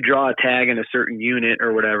if you draw a tag in a certain unit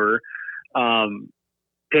or whatever,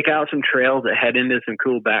 pick out some trails that head into some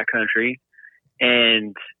cool backcountry,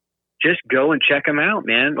 and just go and check them out,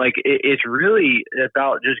 man. Like it's really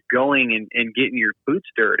about just going and getting your boots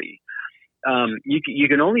dirty. You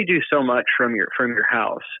can only do so much from your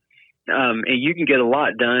house. And you can get a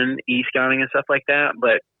lot done e-scouting and stuff like that.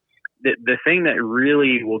 But the thing that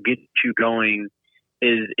really will get you going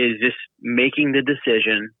is just making the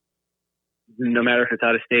decision, no matter if it's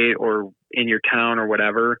out of state or in your town or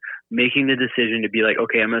whatever, making the decision to be like,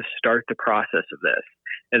 okay, I'm going to start the process of this.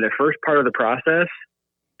 And the first part of the process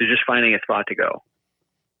is just finding a spot to go.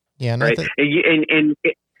 Yeah. Right.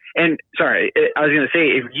 And sorry, I was going to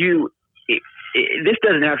say, this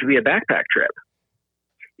doesn't have to be a backpack trip.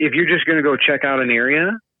 If you're just going to go check out an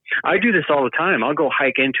area, I do this all the time. I'll go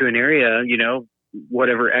hike into an area,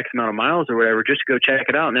 whatever X amount of miles or whatever, just to go check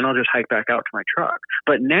it out. And then I'll just hike back out to my truck.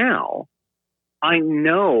 But now I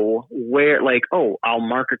know where, like, I'll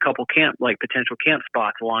mark a couple potential camp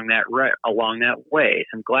spots along that way,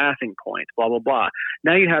 some glassing points, blah, blah, blah.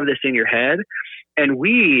 Now you have this in your head, and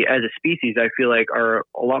we as a species, I feel like, are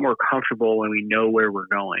a lot more comfortable when we know where we're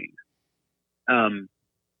going. And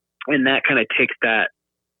that kind of takes that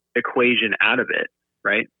equation out of it.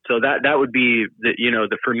 Right. So that would be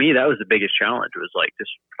for me, that was the biggest challenge, was like just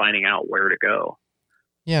finding out where to go.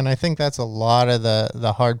 Yeah. And I think that's a lot of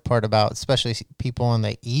the hard part about, especially people on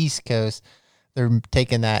the East Coast. They're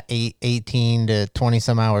taking that 18 to 20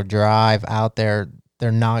 some hour drive out there.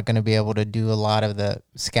 They're not going to be able to do a lot of the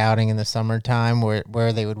scouting in the summertime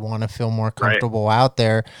where they would want to feel more comfortable out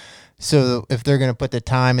there. So if they're going to put the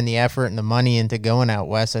time and the effort and the money into going out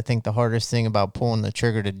west, I think the hardest thing about pulling the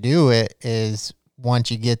trigger to do it is,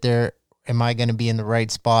 once you get there, am I going to be in the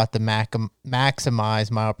right spot to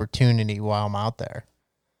maximize my opportunity while I'm out there?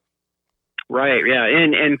 Right. Yeah.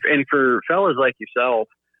 And for fellas like yourself,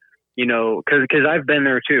 cause I've been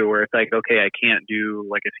there too, where it's like, okay, I can't do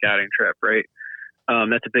like a scouting trip. Right.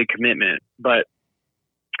 That's a big commitment. But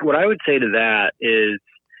what I would say to that is,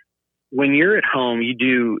 when you're at home, you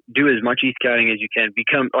do as much e-scouting as you can.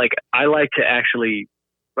 I like to actually,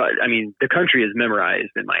 the country is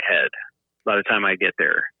memorized in my head by the time I get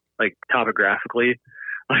there, like topographically.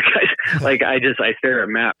 I stare at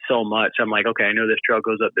maps so much. I'm like, okay, I know this trail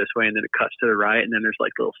goes up this way, and then it cuts to the right, and then there's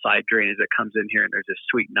like little side drainage that comes in here, and there's this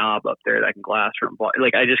sweet knob up there that I can glass from.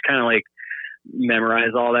 Like, I just kind of like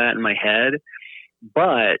memorize all that in my head.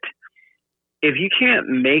 But if you can't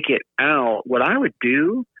make it out, what I would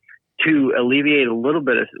do to alleviate a little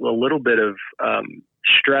bit of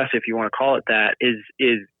stress, if you want to call it that,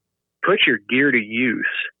 is put your gear to use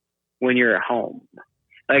when you're at home.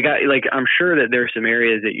 I'm sure that there's some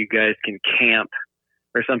areas that you guys can camp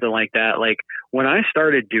or something like that. Like, when I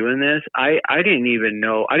started doing this, I didn't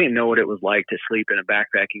know what it was like to sleep in a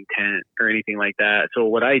backpacking tent or anything like that. So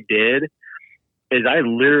what I did is I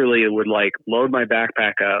literally would like load my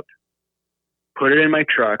backpack up, put it in my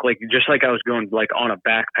truck, like just like I was going like on a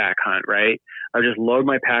backpack hunt, right? I would just load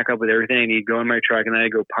my pack up with everything I need, go in my truck, and then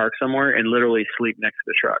I'd go park somewhere and literally sleep next to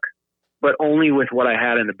the truck, but only with what I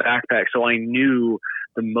had in the backpack. So I knew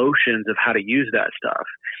the motions of how to use that stuff.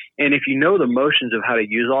 And if you know the motions of how to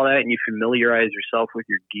use all that and you familiarize yourself with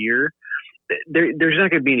your gear, there's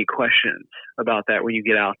not going to be any questions about that when you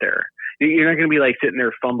get out there. You're not going to be like sitting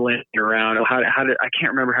there fumbling around. Oh, I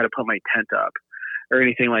can't remember how to put my tent up or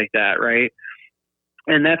anything like that, right?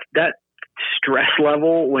 And that stress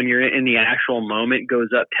level when you're in the actual moment goes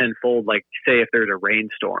up tenfold. Like, say if there's a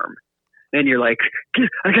rainstorm, and you're like,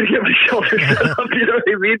 I gotta get my shelter set up. You know what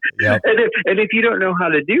I mean? Yep. And if you don't know how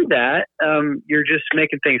to do that, you're just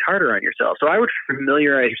making things harder on yourself. So I would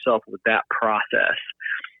familiarize yourself with that process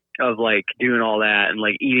of like doing all that and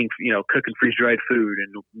like eating, cooking freeze dried food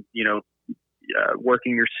and,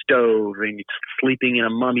 working your stove and sleeping in a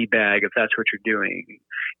mummy bag if that's what you're doing.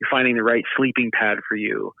 You're finding the right sleeping pad for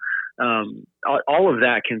you. All of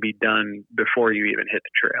that can be done before you even hit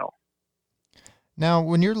the trail. Now,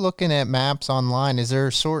 when you're looking at maps online, is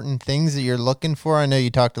there certain things that you're looking for? I know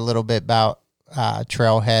you talked a little bit about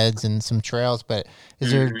trailheads and some trails, but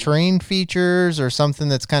is there terrain features or something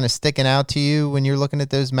that's kind of sticking out to you when you're looking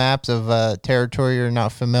at those maps of territory you're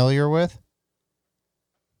not familiar with?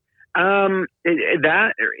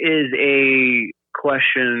 That is a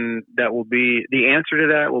question that will be, the answer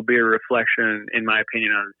to that will be a reflection, in my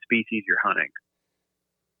opinion, on the species you're hunting.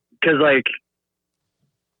 Because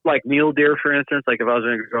like mule deer, for instance, like if I was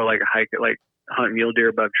going to go like a hike, like hunt mule deer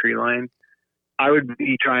above tree line, I would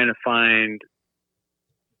be trying to find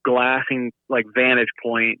glassing, like vantage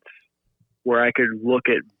points where I could look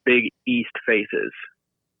at big east faces.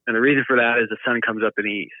 And the reason for that is the sun comes up in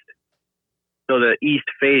the east. So the east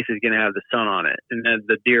face is going to have the sun on it. And then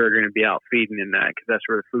the deer are going to be out feeding in that because that's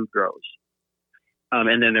where the food grows.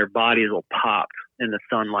 And then their bodies will pop in the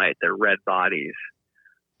sunlight, their red bodies.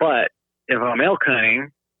 But if I'm elk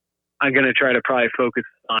hunting, I'm going to try to probably focus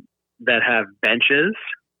on that have benches,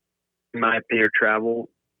 in my opinion, travel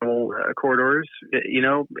corridors.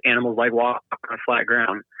 Animals like walk on flat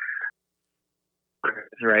ground,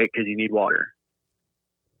 right? Because you need water.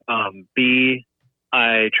 B,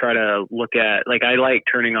 I try to look at, like, I like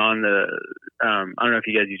turning on the, I don't know if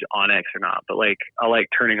you guys use Onyx or not, but like, I like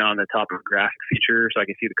turning on the topographic feature so I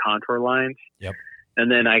can see the contour lines. Yep. And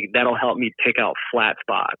then that'll help me pick out flat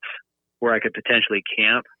spots where I could potentially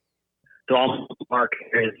camp. So I'll mark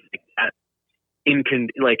areas like that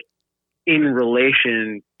in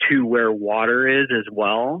relation to where water is as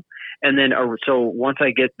well. And then, so once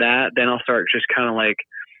I get that, then I'll start just kind of like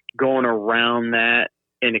going around that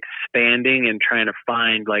and expanding and trying to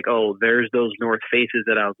find like, oh, there's those north faces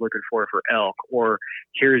that I was looking for elk, or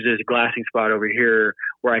here's this glassing spot over here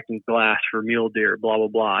where I can glass for mule deer, blah, blah,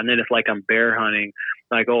 blah. And then if like I'm bear hunting,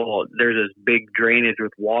 like, oh, there's this big drainage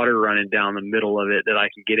with water running down the middle of it that I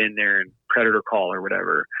can get in there and predator call or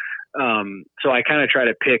whatever. So I kind of try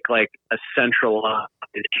to pick like a centralized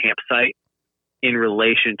campsite in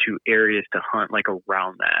relation to areas to hunt, like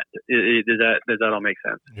around that. Does that all make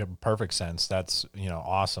sense? Yeah, perfect sense. That's,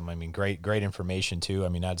 awesome. I mean, great information too. I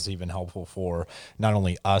mean, that's even helpful for not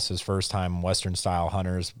only us as first time Western style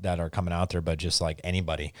hunters that are coming out there, but just like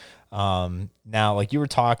anybody. Now, like you were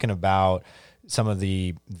talking about some of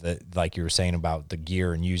the like you were saying about the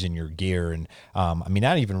gear and using your gear. And, I mean,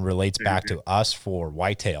 that even relates back to us for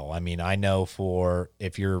whitetail. I mean, I know for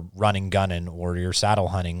if you're running, gunning, or you're saddle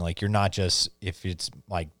hunting, like you're not just, if it's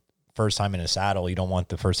like first time in a saddle, you don't want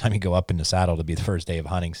the first time you go up in the saddle to be the first day of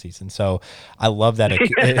hunting season. So I love that.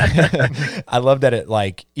 I love that it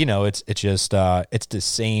like, it's just, it's the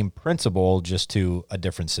same principle, just to a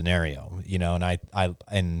different scenario,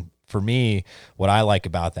 and for me, what I like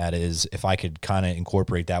about that is if I could kind of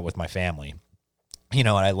incorporate that with my family, and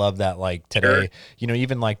I love that, like today,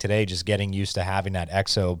 even like today, just getting used to having that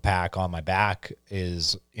exo pack on my back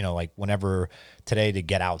is, like whenever today to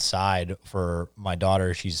get outside for my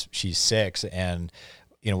daughter, she's 6, and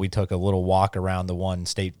we took a little walk around the one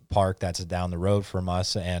state park that's down the road from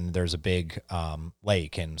us, and there's a big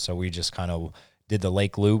lake, and so we just kind of did the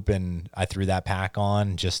lake loop, and I threw that pack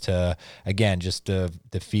on just to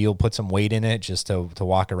feel, put some weight in it, just to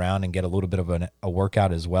walk around and get a little bit of a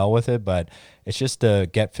workout as well with it. But it's just to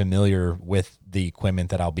get familiar with the equipment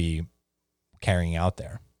that I'll be carrying out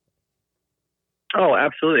there. Oh,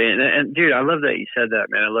 absolutely. And dude, I love that you said that,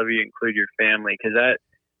 man. I love you include your family, because that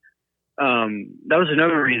was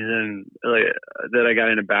another reason that I got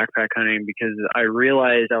into backpack hunting, because I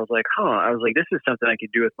realized, I was like, this is something I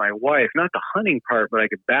could do with my wife, not the hunting part, but I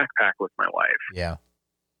could backpack with my wife. Yeah.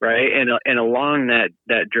 Right. And along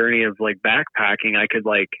that journey of like backpacking, I could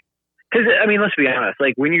like, cause I mean, let's be honest,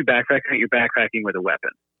 like when you backpack hunt, you're backpacking with a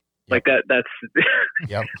weapon. Yep. Like that's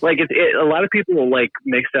yep. Like a lot of people will like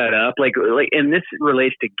mix that up. Like, and this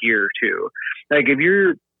relates to gear too. Like if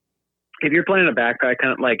you're planning a backpack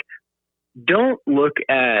hunt, like, don't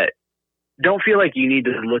feel like you need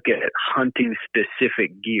to look at hunting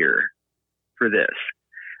specific gear for this.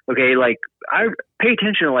 Okay. Like I pay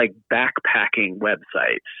attention to like backpacking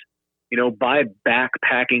websites, buy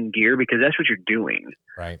backpacking gear, because that's what you're doing.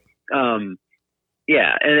 Right.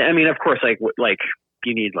 Yeah. And I mean, of course, like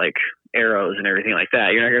you need like arrows and everything like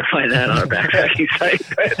that. You're not going to find that on a backpacking site,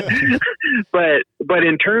 but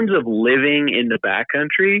in terms of living in the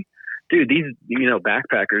backcountry, dude, these,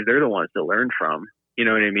 backpackers, they're the ones to learn from, you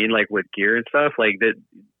know what I mean? Like with gear and stuff like that,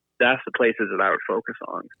 that's the places that I would focus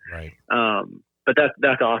on. Right. But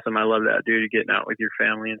that's awesome. I love that, dude. You're getting out with your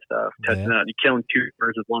family and stuff, testing out, you're killing 2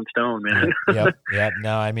 birds with 1 stone, man. Yep.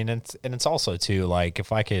 No, I mean, it's also too, like,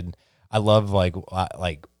 if I could, I love like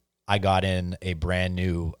I got in a brand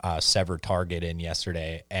new Sever target in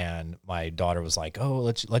yesterday, and my daughter was like, "Oh,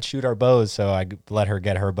 let's shoot our bows." So I let her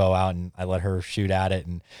get her bow out, and I let her shoot at it,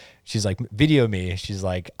 and she's like, "Video me." She's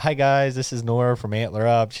like, "Hi guys, this is Nora from Antler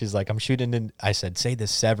Up." She's like, "I'm shooting in." I said, "Say the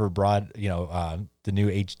Sever broad, the new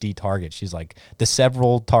HD target." She's like, "The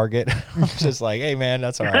several target." I'm just like, "Hey man,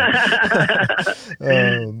 that's all right."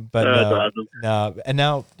 But awesome. no, and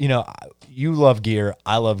now you love gear,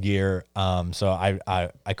 I love gear. So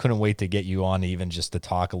I couldn't wait to get you on, even just to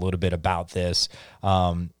talk a little bit about this.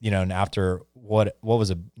 And after what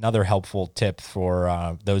was another helpful tip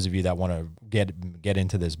for those of you that want to get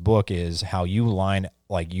into this book is how you line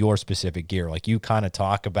like your specific gear. Like you kind of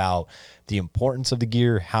talk about the importance of the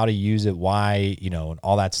gear, how to use it, why, and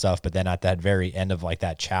all that stuff. But then at that very end of like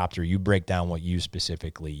that chapter, you break down what you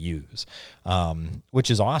specifically use,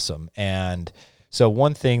 which is awesome. And so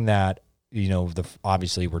one thing that,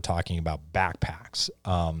 obviously we're talking about backpacks.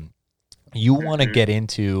 You want to get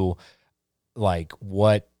into like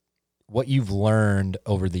what you've learned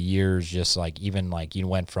over the years, just like, even like you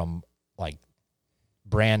went from like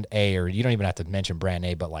brand A, or you don't even have to mention brand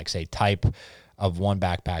A, but like say type of one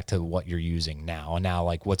backpack to what you're using now. And now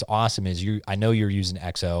like what's awesome is I know you're using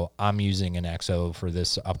EXO. I'm using an EXO for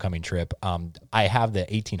this upcoming trip. I have the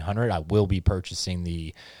 1800. I will be purchasing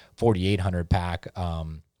the 4800 pack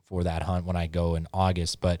for that hunt when I go in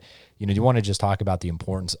August. But do you want to just talk about the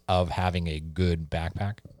importance of having a good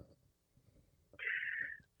backpack?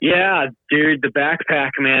 Yeah, dude, the backpack,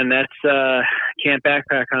 man, that's, can't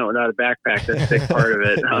backpack hunt without a backpack. That's a big part of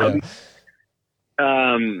it.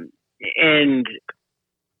 And,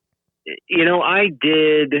 I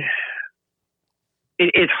did,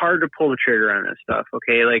 it's hard to pull the trigger on this stuff.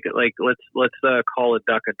 Okay. Like let's call a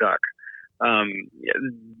duck a duck.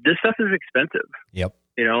 This stuff is expensive. Yep.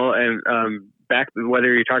 And,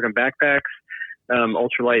 whether you're talking backpacks,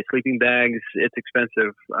 ultralight sleeping bags, it's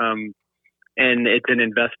expensive. and it's an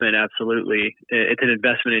investment. Absolutely. It's an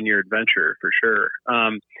investment in your adventure for sure.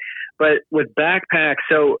 But with backpacks,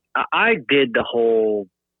 so I did the whole,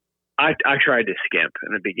 I tried to skimp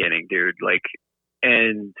in the beginning, dude, like,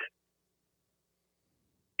 and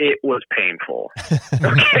it was painful.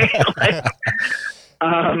 Okay. Like,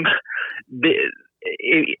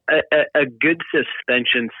 a good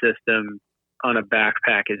suspension system on a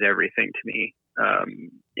backpack is everything to me.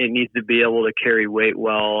 It needs to be able to carry weight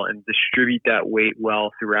well and distribute that weight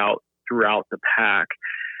well throughout the pack.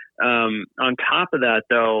 On top of that,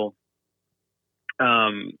 though,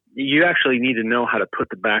 you actually need to know how to put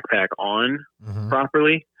the backpack on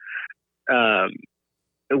properly,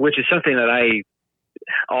 which is something that I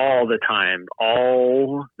all the time,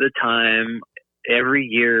 every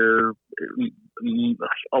year,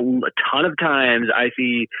 a ton of times I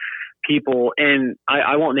see people, and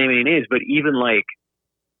I won't name any names, but even like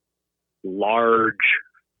large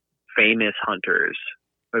famous hunters,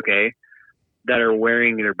 okay, that are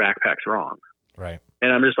wearing their backpacks wrong. Right.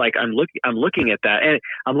 And I'm just like, I'm looking at that, and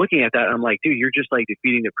I'm like, dude, you're just like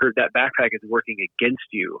defeating that backpack is working against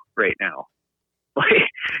you right now. Like,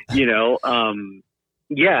 you know,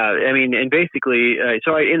 yeah, I mean, and basically,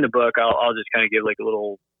 so in the book, I'll just kind of give like a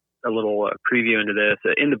little preview into this.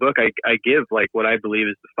 In the book, I give like what I believe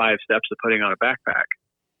is the 5 steps to putting on a backpack,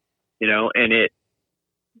 you know, and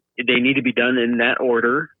they need to be done in that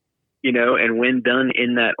order, you know, and when done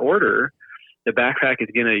in that order, the backpack is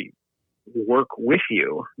going to work with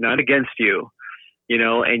you, not against you, you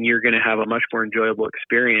know, and you're going to have a much more enjoyable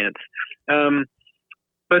experience.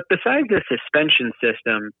 But besides the suspension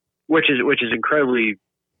system, which is incredibly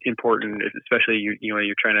important, especially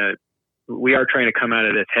we are trying to come out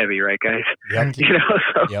of this heavy, right, guys? Yep. You know,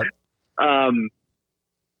 so, yep.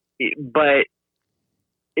 But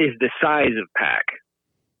is the size of pack.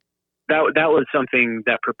 That was something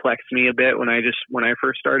that perplexed me a bit when I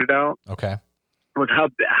first started out. Okay. Was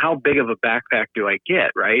how big of a backpack do I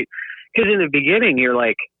get, right? Because in the beginning you're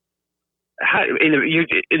like, in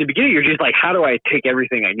the beginning you're just like, how do I take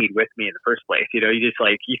everything I need with me in the first place? You know, you just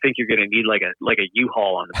like, you think you're going to need like a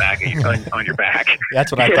U-Haul on the back of on your back.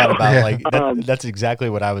 That's what I thought about. Like that's exactly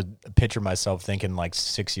what I would picture myself thinking like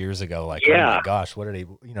 6 years ago. Like, yeah. Oh my gosh, what did he?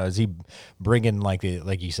 You know, is he bringing like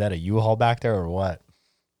you said, a U-Haul back there or what?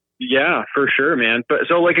 Yeah, for sure, man. But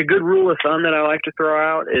so like a good rule of thumb that I like to throw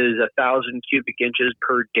out is 1,000 cubic inches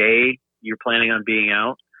per day you're planning on being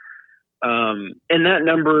out. And that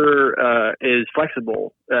number is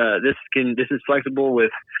flexible. This is flexible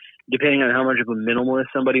with depending on how much of a minimalist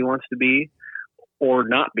somebody wants to be or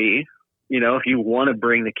not be. You know, if you want to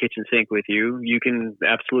bring the kitchen sink with you, you can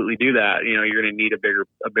absolutely do that. You know, you're going to need a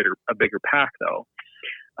bigger pack though.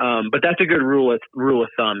 But that's a good rule of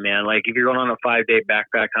thumb, man. Like if you're going on a 5-day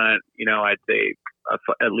backpack hunt, you know, I'd say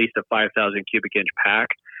at least a 5,000 cubic inch pack,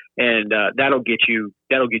 and that'll get you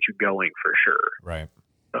going for sure. Right.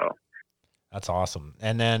 So that's awesome.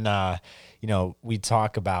 And then, you know, we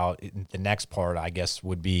talk about the next part, I guess,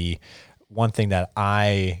 would be one thing that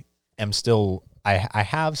I am still, I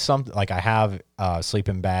have some, like I have a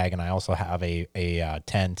sleeping bag and I also have a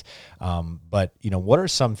tent. But you know, what are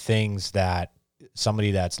some things that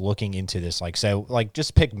somebody that's looking into this, like, so like,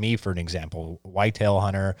 just pick me for an example, whitetail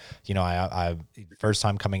hunter, you know, I first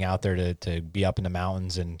time coming out there to be up in the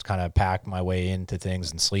mountains and kind of pack my way into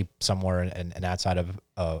things and sleep somewhere and that side of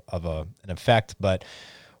an effect. But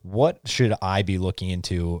what should I be looking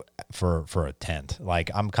into for a tent? Like,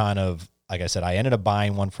 I'm kind of, like I said, I ended up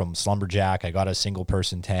buying one from Slumberjack. I got a single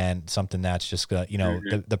person tent, something that's just, you know,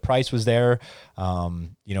 the price was there,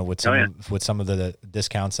 you know, with some of the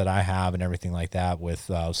discounts that I have and everything like that with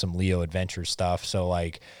some Leo Adventure stuff. So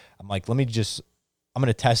like, I'm like, I'm going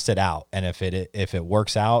to test it out. And if it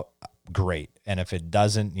works out, great. And if it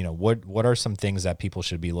doesn't, you know, what are some things that people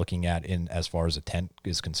should be looking at in as far as a tent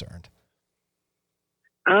is concerned?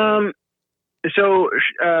 So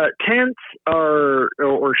tents or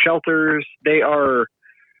shelters, they are,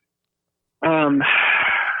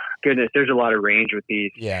 goodness, there's a lot of range with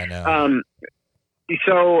these. Yeah, I know.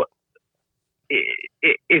 So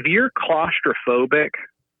if you're claustrophobic,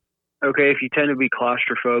 okay, if you tend to be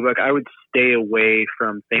claustrophobic, I would stay away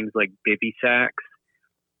from things like bivy sacks.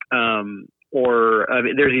 Or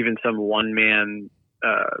there's even some one-man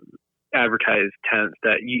advertised tents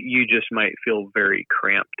that you just might feel very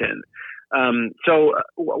cramped in. So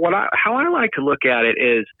how I like to look at it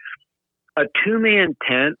is a 2-man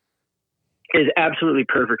tent is absolutely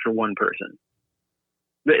perfect for one person.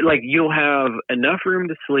 like you'll have enough room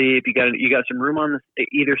to sleep. You got some room on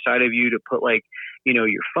either side of you to put like, you know,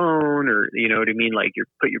 your phone, or, you know what I mean? Like, you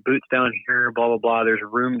put your boots down here, blah, blah, blah. There's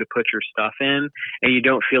room to put your stuff in, and you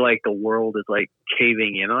don't feel like the world is like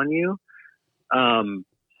caving in on you.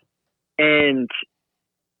 And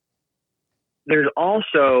there's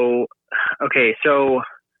also, okay, so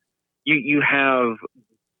you have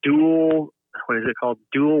dual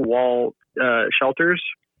wall shelters,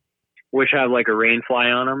 which have like a rain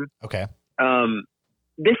fly on them. Okay.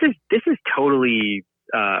 This is totally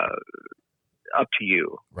up to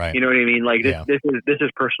you. Right. You know what I mean? Like, Yeah. this is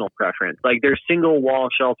personal preference. Like, there's single wall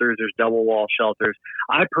shelters, there's double wall shelters.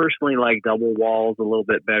 I personally like double walls a little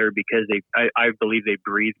bit better because I believe they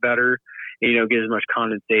breathe better. You know, get as much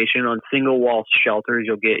condensation. On single wall shelters,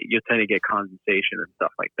 you'll tend to get condensation and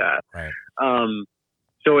stuff like that. Right.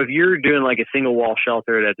 So if you're doing like a single wall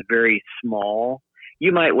shelter that's very small,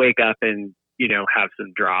 you might wake up and, you know, have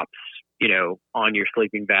some drops, you know, on your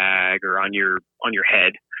sleeping bag or on your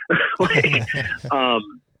head. Like,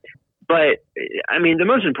 but I mean, the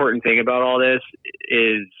most important thing about all this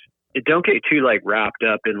is don't get too like wrapped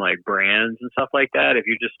up in like brands and stuff like that. If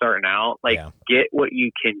you're just starting out, like, get what you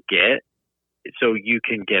can get so you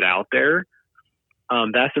can get out there.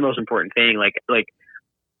 That's the most important thing. Like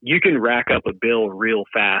you can rack up a bill real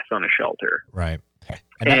fast on a shelter. Right.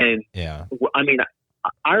 And yeah, I mean,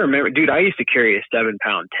 I remember, dude, I used to carry a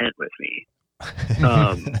 7-pound tent with me.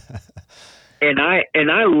 And I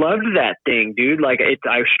loved that thing, dude. Like,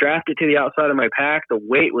 I strapped it to the outside of my pack. The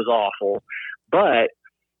weight was awful, but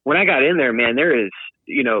when I got in there, man, there is,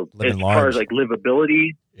 you know, Living as large. far as like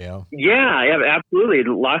livability. Yeah, absolutely.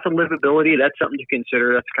 Lots of livability. That's something to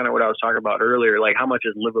consider. That's kind of what I was talking about earlier. Like, how much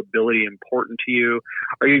is livability important to you?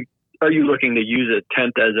 Are you looking to use a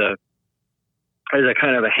tent as a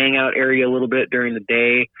kind of a hangout area a little bit during the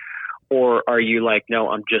day, or are you like, no,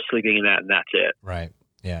 I'm just sleeping in that and that's it? Right.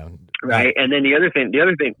 Yeah. Right. And then the other thing,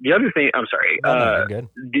 I'm sorry. No, you're good.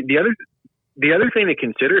 The other thing to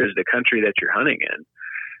consider is the country that you're hunting in.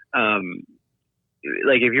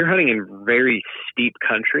 Like, if you're hunting in very steep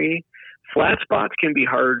country, flat spots can be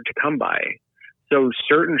hard to come by. So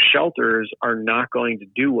certain shelters are not going to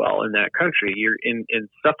do well in that country. You're in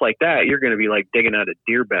stuff like that, you're going to be like digging out a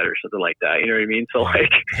deer bed or something like that. You know what I mean? So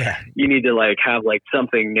like, you need to like have like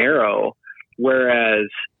something narrow. Whereas,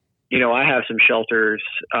 you know, I have some shelters,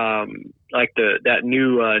 like that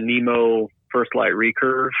new Nemo First Light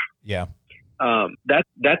recurve. Yeah.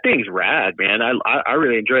 That thing's rad, man. I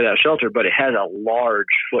really enjoy that shelter, but it has a large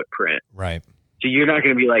footprint. Right. So you're not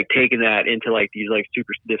going to be like taking that into like these like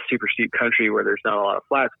this super steep country where there's not a lot of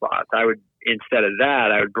flat spots. I would, instead of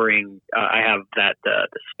that, I would bring, I have that, the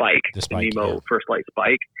spike, the Nemo First Light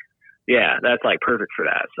spike. Yeah. That's like perfect for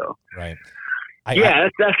that. So, right.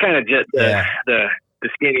 That's kind of just the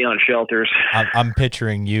skinny on shelters. I'm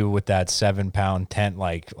picturing you with that 7-pound tent,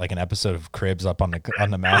 like an episode of Cribs up on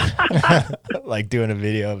the mountain, like doing a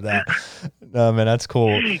video of that. No, man, that's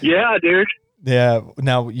cool. Yeah, dude. Yeah.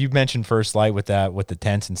 Now, you mentioned First Light with the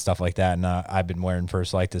tents and stuff like that, and I've been wearing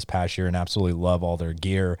First Light this past year and absolutely love all their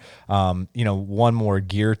gear. You know, one more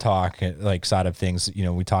gear talk, like, side of things. You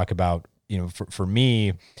know, we talk about, you know, for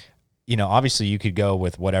me, you know, obviously you could go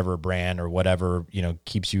with whatever brand or whatever, you know,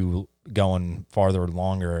 keeps you going farther and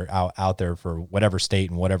longer out there for whatever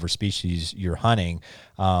state and whatever species you're hunting.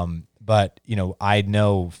 But, you know, I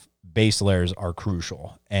know base layers are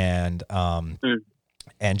crucial, and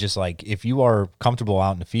and just like, if you are comfortable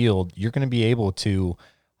out in the field, you're going to be able to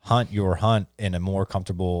hunt your hunt in a more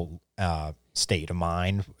comfortable state of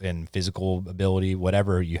mind and physical ability,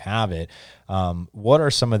 whatever you have it. What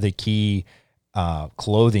are some of the key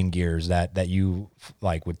clothing gears that you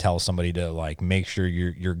like would tell somebody to like make sure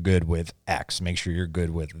you're good with X, make sure you're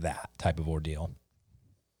good with that type of ordeal?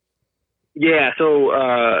 Yeah.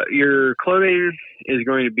 So your clothing is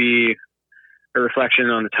going to be a reflection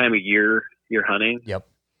on the time of year you're hunting. Yep.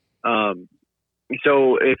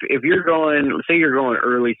 So if you're going, let's say you're going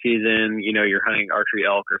early season, you know, you're hunting archery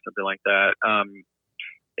elk or something like that.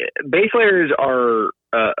 Base layers are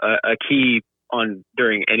a key on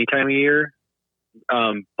during any time of year.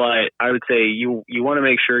 But I would say you want to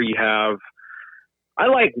make sure you have, I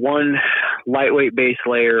like one lightweight base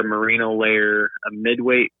layer, merino layer, a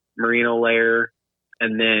midweight merino layer,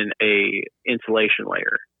 and then a insulation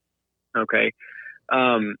layer. Okay.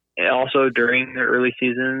 Also during the early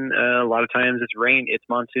season, a lot of times it's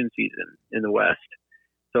monsoon season in the West.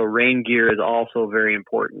 So rain gear is also very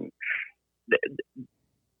important.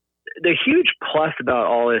 The huge plus about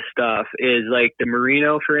all this stuff is like the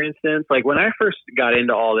merino, for instance. Like, when I first got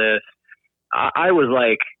into all this, I was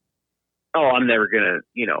like, oh, I'm never going to,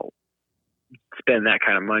 you know, spend that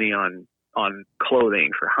kind of money on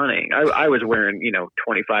clothing for hunting. I was wearing,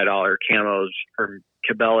 $25 camos from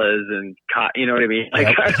Cabela's and you know what I mean?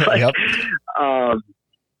 Like, Yep.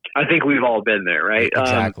 I think we've all been there, right?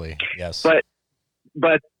 Exactly. Yes.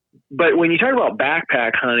 But when you talk about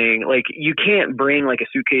backpack hunting, like, you can't bring like a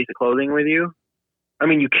suitcase of clothing with you. I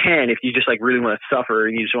mean, you can if you just like really want to suffer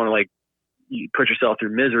and you just want to like you put yourself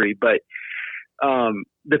through misery. But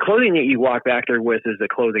the clothing that you walk back there with is the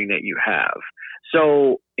clothing that you have.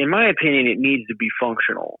 So in my opinion, it needs to be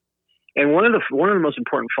functional. And one of the most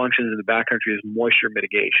important functions in the backcountry is moisture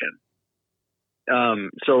mitigation.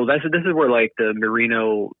 So this is where like the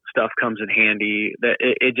merino stuff comes in handy. That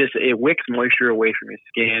it wicks moisture away from your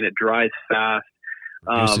skin. It dries fast.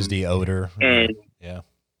 Reduces the odor. And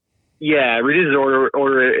yeah, it reduces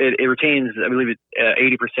odor. It retains, I believe,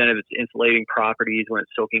 80% of its insulating properties when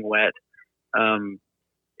it's soaking wet.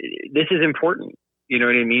 This is important. You know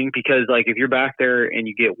what I mean? Because like if you're back there and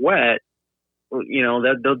you get wet, that's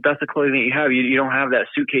the clothing that you have. You don't have that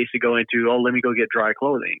suitcase to go into. Oh, let me go get dry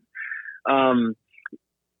clothing.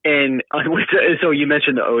 And so you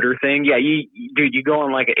mentioned the odor thing. Yeah, you go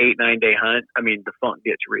on like an 8-9 day hunt. I mean, the funk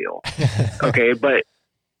gets real. Okay, but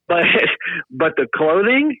the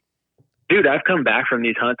clothing, dude, I've come back from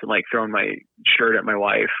these hunts and like thrown my shirt at my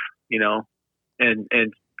wife, and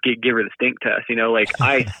give her the stink test. Like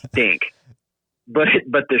I stink, but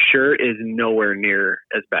the shirt is nowhere near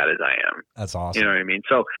as bad as I am. That's awesome. You know what I mean?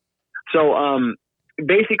 So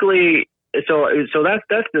basically. So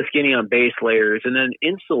that's the skinny on base layers, and then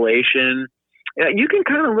insulation. You can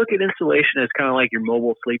kind of look at insulation as kind of like your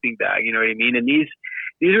mobile sleeping bag. You know what I mean? And these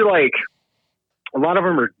are like, a lot of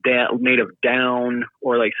them are made of down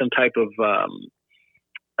or like some type of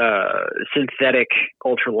synthetic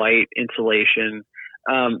ultralight insulation.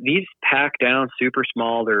 These pack down super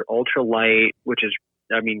small. They're ultralight, which is,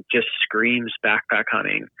 just screams backpack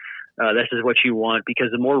hunting. This is what you want, because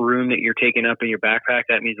the more room that you're taking up in your backpack,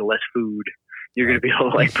 that means the less food you're going to be able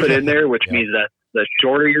to like put in there, which means that the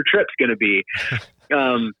shorter your trip's going to be.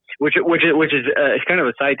 Which is it's kind of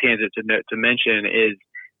a side tangent to mention is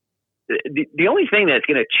the only thing that's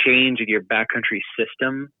going to change in your backcountry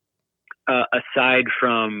system, aside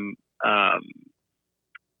from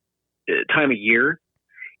time of year,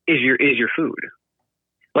 is your food.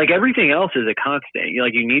 Like everything else is a constant. You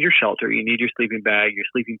need your shelter, you need your sleeping bag, your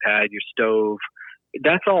sleeping pad, your stove.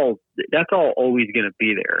 That's all always going to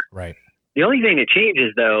be there. Right. The only thing that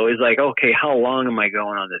changes though is like, okay, how long am I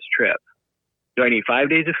going on this trip? Do I need 5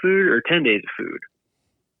 days of food or 10 days of food?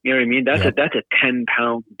 You know what I mean? That's a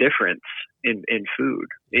 10-pound difference in food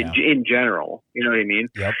in general. You know what I mean?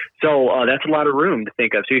 Yep. So that's a lot of room to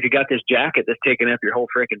think of. So if you got this jacket that's taking up your whole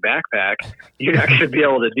freaking backpack, you're not going to be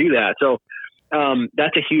able to do that. So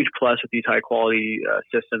that's a huge plus with these high quality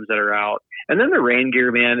systems that are out. And then the rain gear,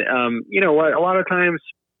 man. You know what? A lot of times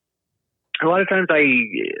you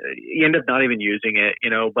end up not even using it.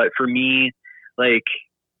 But for me, like,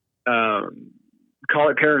 call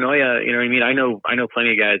it paranoia. You know what I mean? I know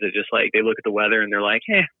plenty of guys that just like, they look at the weather and they're like,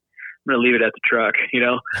 I'm going to leave it at the truck.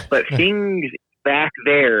 But things back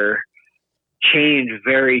there change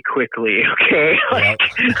very quickly. Okay. Like,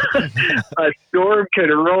 a storm can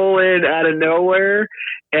roll in out of nowhere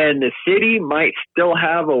and the city might still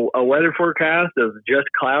have a weather forecast of just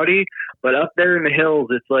cloudy, but up there in the hills,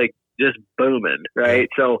 it's like just booming. Right.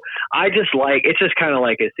 So it's just kind of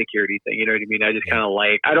like a security thing. You know what I mean? I just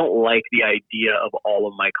I don't like the idea of all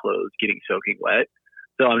of my clothes getting soaking wet.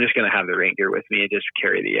 So I'm just going to have the rain gear with me and just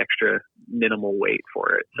carry the extra minimal weight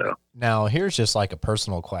for it. So now here's just like a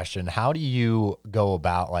personal question. How do you go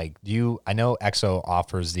about I know EXO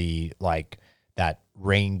offers the like that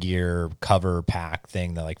rain gear cover pack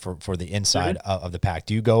thing that like for the inside of the pack.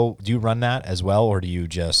 Do you run that as well? Or do you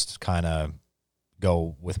just kind of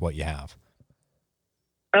go with what you have?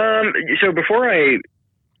 So before I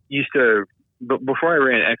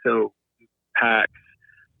ran EXO packs,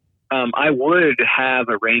 I would have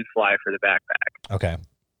a rain fly for the backpack. Okay.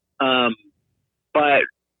 But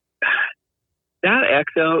that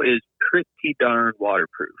EXO is pretty darn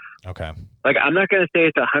waterproof. Okay. Like, I'm not going to say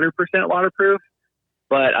it's 100% waterproof,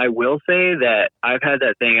 but I will say that I've had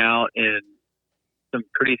that thing out in some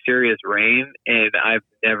pretty serious rain, and I've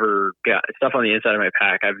never got stuff on the inside of my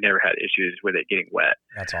pack. I've never had issues with it getting wet.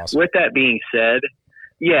 That's awesome. With that being said,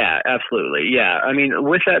 yeah, absolutely. Yeah. I mean,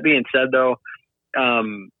 with that being said though,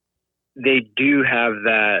 they do have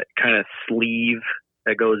that kind of sleeve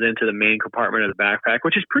that goes into the main compartment of the backpack,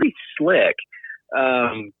 which is pretty slick.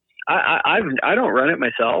 I don't run it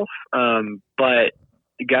myself, but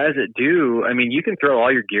the guys that do, I mean, you can throw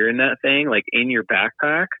all your gear in that thing, like in your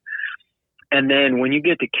backpack. And then when you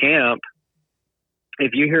get to camp,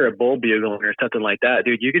 if you hear a bull bugling or something like that,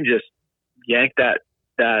 dude, you can just yank that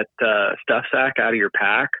stuff sack out of your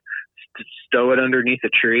pack, stow it underneath a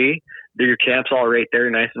tree. Your camp's all right there,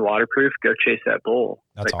 nice and waterproof. Go chase that bull.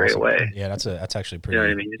 That's like awesome. Right away. Yeah, that's actually pretty. You know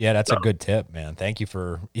what I mean? Yeah, that's a good tip, man. Thank you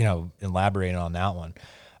for elaborating on that one.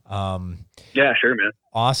 Yeah, sure, man.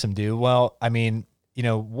 Awesome, dude. Well, I mean,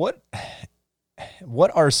 what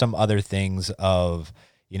are some other things of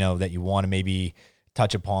that you want to maybe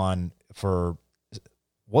touch upon? For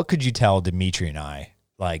what could you tell Dimitri and I?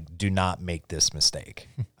 Like, do not make this mistake.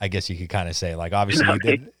 I guess you could kind of say, like, obviously,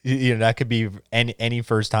 that could be any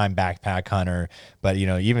first time backpack hunter, but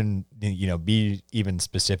even be even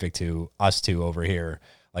specific to us two over here.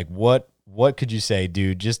 Like, what could you say,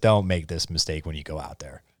 dude? Just don't make this mistake when you go out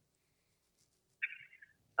there.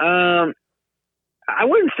 I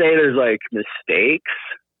wouldn't say there's like mistakes,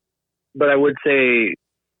 but I would say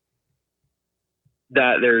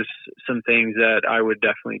that there's some things that I would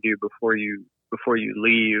definitely do before you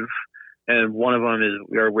leave. And one of them is,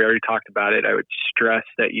 we already talked about it. I would stress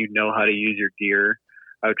that you know how to use your gear.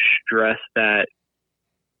 I would stress that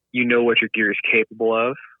you know what your gear is capable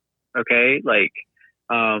of. Okay. Like,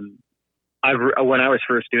 when I was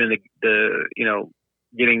first doing the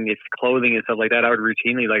getting its clothing and stuff like that, I would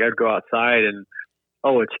routinely, like, I'd go outside and,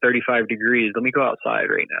 oh, it's 35 degrees. Let me go outside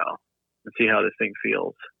right now and see how this thing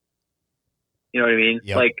feels. You know what I mean?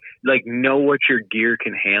 Yep. Like know what your gear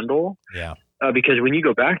can handle. Yeah. Because when you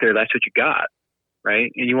go back there, that's what you got,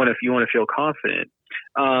 right? And you want to feel confident.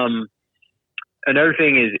 Another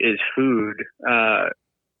thing is food.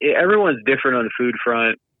 Everyone's different on the food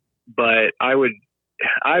front, but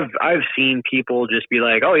I've seen people just be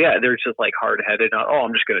like, oh yeah, they're just like hard headed. Oh,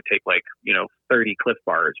 I'm just going to take 30 Cliff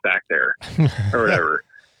Bars back there or whatever.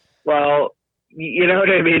 Well, you know what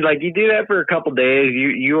I mean? Like, you do that for a couple days,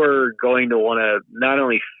 you are going to want to not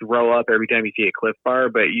only throw up every time you see a Cliff Bar,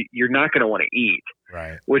 but you're not going to want to eat,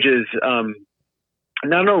 right? Which is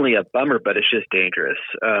not only a bummer, but it's just dangerous.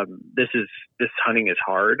 This hunting is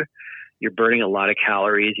hard. You're burning a lot of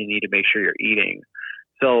calories. You need to make sure you're eating.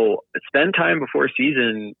 So spend time before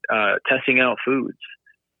season testing out foods.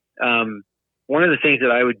 One of the things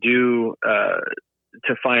that I would do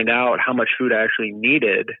to find out how much food I actually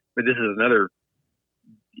needed, but this is another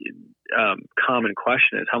common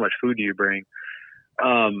question, is how much food do you bring?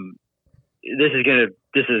 This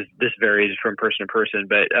varies from person to person,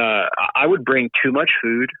 but I would bring too much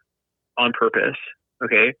food on purpose.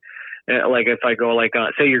 Okay. Like if I go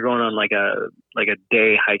say you're going on like a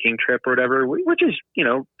day hiking trip or whatever, which is,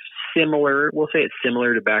 similar, we'll say it's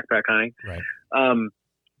similar to backpack hunting. Right.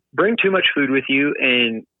 Bring too much food with you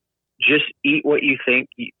and just eat what you think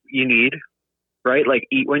you need, right? Like,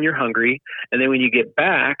 eat when you're hungry. And then when you get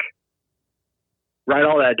back, write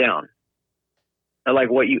all that down. Like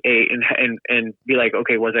what you ate and be like,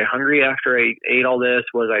 okay, was I hungry after I ate all this?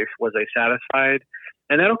 Was I satisfied?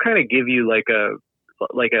 And that'll kind of give you like a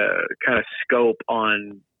kind of scope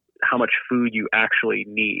on how much food you actually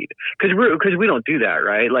need. Cause we don't do that,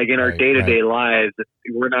 right? Like in our day-to-day lives,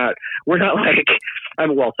 we're not like,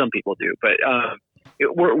 some people do, but,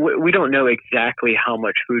 we don't know exactly how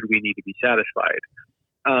much food we need to be satisfied.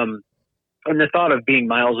 And the thought of being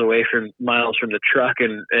miles from the truck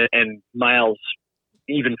and miles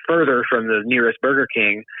even further from the nearest Burger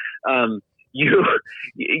King,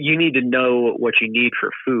 you need to know what you need for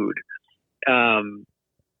food. And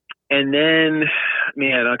then,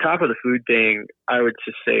 man, on top of the food thing, I would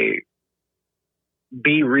just say,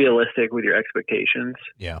 be realistic with your expectations.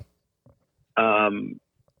 Yeah.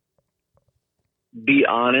 Be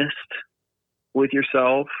honest with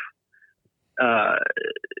yourself.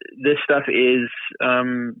 This stuff is,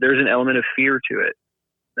 there's an element of fear to it,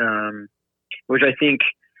 which I think,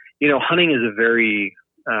 hunting is a very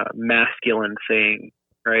masculine thing,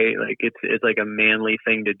 right? Like it's like a manly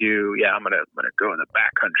thing to do. Yeah, I'm gonna go in the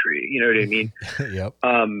backcountry. You know what I mean? Yep.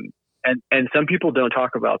 And some people don't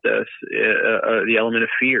talk about this, the element of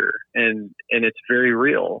fear, and it's very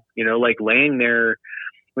real. Like laying there.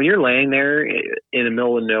 When you're laying there in the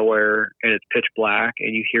middle of nowhere and it's pitch black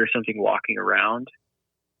and you hear something walking around,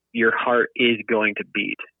 your heart is going to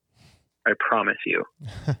beat. I promise you.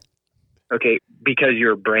 Okay. Because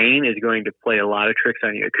your brain is going to play a lot of tricks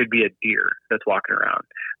on you. It could be a deer that's walking around,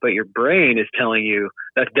 but your brain is telling you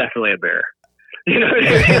that's definitely a bear. You know what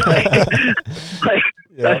I mean? Like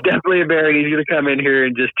Yep. That's definitely a bear. He's going to come in here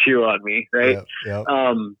and just chew on me. Right. Yep.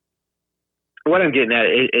 What I'm getting at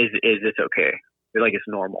is it's okay. Like it's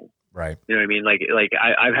normal. Right. You know what I mean? Like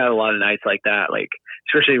I've had a lot of nights like that, like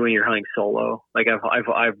especially when you're hunting solo. Like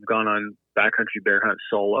I've gone on backcountry bear hunt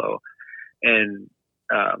solo, and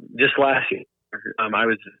just last year I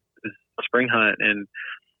was spring hunt, and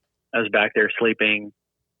I was back there sleeping,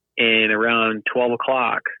 and around 12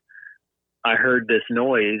 o'clock, I heard this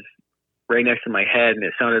noise right next to my head, and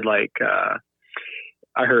it sounded like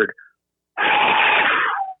I heard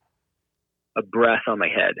a breath on my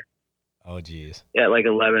head. Oh, geez. At like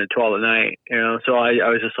 11 and 12 at night, so I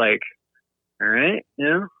was just like, all right,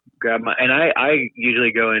 grab my, and I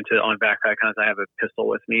usually go on backpack hunts. I have a pistol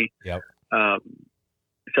with me. Yep.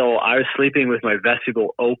 So I was sleeping with my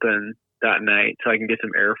vestibule open that night so I can get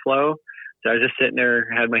some airflow. So I was just sitting there,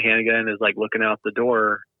 had my handgun, is like looking out the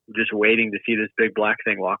door, just waiting to see this big black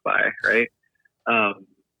thing walk by. Right.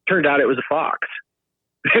 Turned out it was a fox.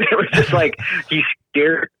 And it was just like, he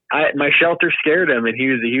scared, my shelter scared him, and he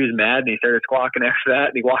was mad, and he started squawking after that,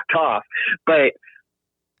 and he walked off. But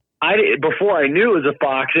before I knew it was a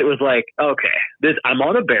fox, it was like, okay, I'm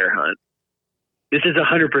on a bear hunt. This is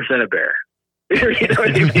 100% a bear. You know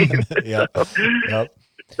what I mean? Yep.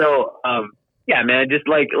 So, yeah, man, just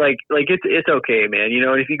like it's okay, man.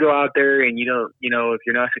 If you go out there and you don't, if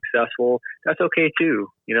you're not successful, that's okay too.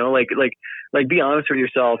 Like be honest with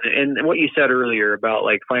yourself. And what you said earlier about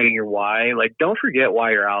like finding your why, like don't forget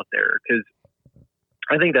why you're out there, because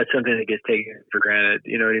I think that's something that gets taken for granted.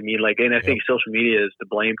 You know what I mean? Like, and I think social media is to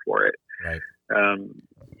blame for it. Right.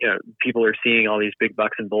 People are seeing all these big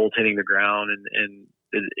bucks and bulls hitting the ground, and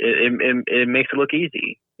it makes it look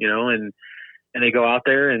easy, and they go out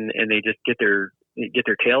there and they just get their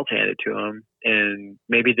tails handed to them, and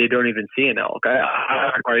maybe they don't even see an elk.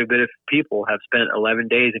 Quite a bit of people have spent 11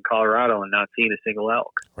 days in Colorado and not seen a single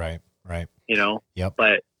elk. Right. Yep.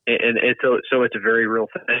 But so it's a very real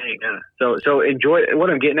thing. Yeah. So enjoy. What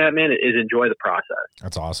I'm getting at, man, is enjoy the process.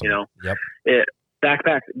 That's awesome. Yep.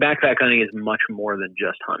 Backpack hunting is much more than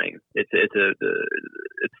just hunting. It's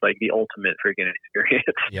like the ultimate freaking experience.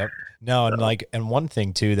 Yep. No, and one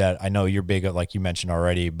thing too that I know you're big at, like you mentioned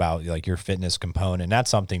already, about like your fitness component. And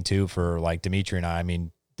that's something too for like Dimitri and I. I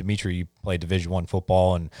mean, Dimitri, you played Division I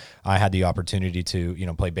football, and I had the opportunity to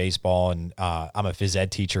play baseball, and I'm a phys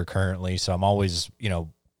ed teacher currently, so I'm always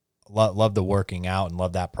love the working out and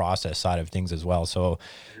love that process side of things as well. So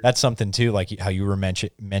that's something too, like how you were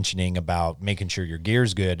mentioning about making sure your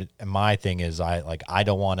gear's good. And my thing is I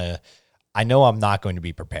know I'm not going to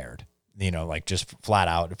be prepared, like just flat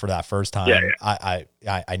out for that first time. Yeah.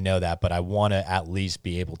 I know that, but I want to at least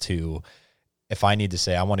be able to, if I need to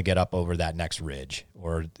say, I want to get up over that next ridge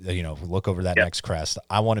or, look over that next crest,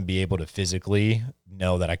 I want to be able to physically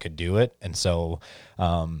know that I could do it. And so,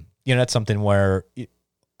 that's something where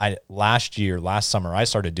last summer, I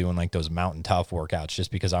started doing like those Mountain Tough workouts just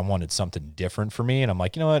because I wanted something different for me. And I'm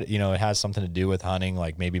like, you know what, it has something to do with hunting.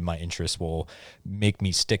 Like maybe my interests will make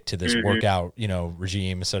me stick to this workout,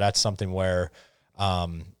 regime. So that's something where,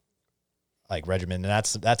 like regimen, and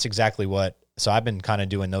that's exactly what, so I've been kind of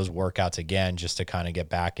doing those workouts again, just to kind of get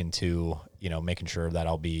back into, making sure that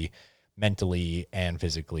I'll be mentally and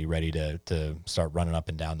physically ready to start running up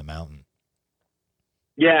and down the mountain.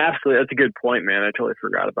 Yeah, absolutely. That's a good point, man. I totally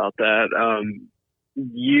forgot about that.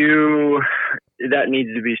 That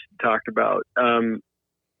needs to be talked about.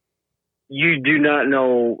 You do not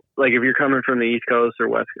know, like if you're coming from the East Coast or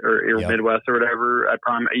West or Midwest or whatever, I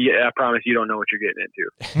promise you don't know what you're getting into.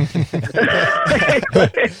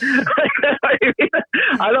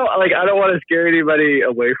 I don't want to scare anybody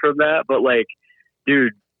away from that, but like,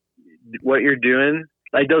 dude, what you're doing,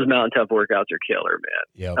 like those Mountain Tough workouts are killer, man.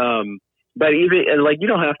 Yep. But even like you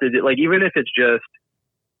don't have to do, like, even if it's just,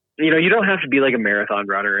 you don't have to be like a marathon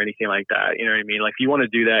runner or anything like that. You know what I mean? Like if you want to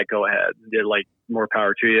do that, go ahead. Like more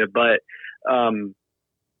power to you. But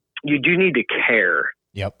you do need to care.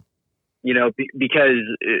 Yep. Because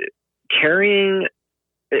carrying,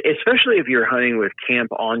 especially if you're hunting with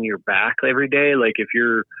camp on your back every day, like if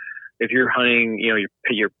you're hunting,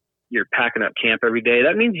 you're packing up camp every day.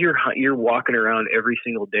 That means you're walking around every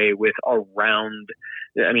single day with around,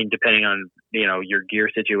 depending on, your gear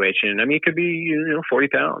situation. It could be, 40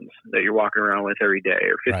 pounds that you're walking around with every day,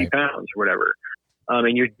 or 50 pounds or whatever.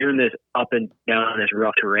 And you're doing this up and down this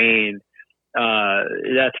rough terrain.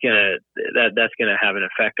 That's going to have an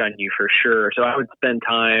effect on you for sure. So I would spend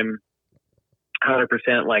time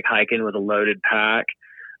 100% like hiking with a loaded pack.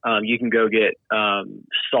 You can go get,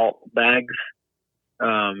 salt bags,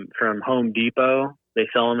 from Home Depot. They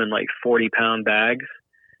sell them in like 40-pound bags.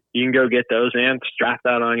 You can go get those, man. Strap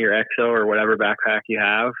that on your EXO or whatever backpack you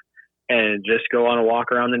have, and just go on a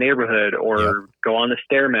walk around the neighborhood, or go on the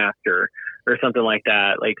Stairmaster or something like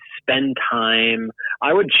that. Like spend time.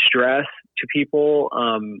 I would stress to people,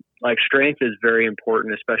 like strength is very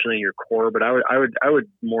important, especially in your core, but I would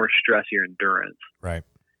more stress your endurance. Right.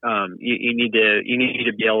 You need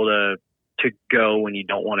to be able to go when you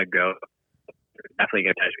don't want to go. Definitely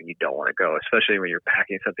get times when you don't want to go, especially when you're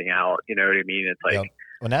packing something out. You know what I mean? It's like, Yep.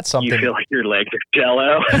 When that's something you feel like your legs are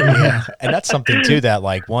jello. Yeah. And that's something too that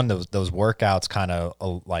like those workouts kind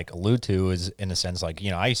of like allude to is in a sense, like,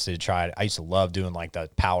 I used to love doing like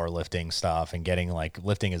the powerlifting stuff and getting like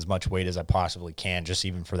lifting as much weight as I possibly can, just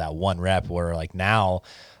even for that one rep, where like now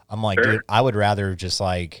I'm like, Sure. dude, I would rather just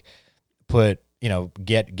like put,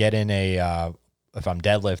 get in a, if I'm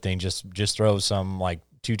deadlifting, just throw some like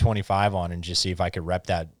 225 on and just see if I could rep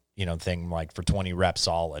that, thing like for 20 reps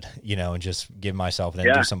solid, and just give myself and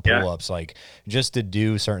then do some pull-ups, like just to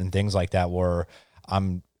do certain things like that where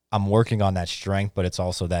I'm working on that strength, but it's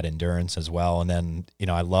also that endurance as well. And then,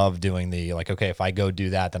 I love doing the, like, okay, if I go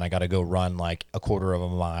do that, then I got to go run like a quarter of a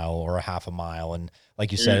mile or a half a mile. And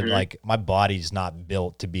like you said, like my body's not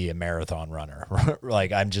built to be a marathon runner.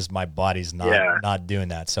 Like my body's not doing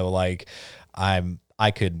that. So like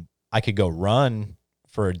I could go run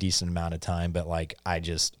for a decent amount of time, but like,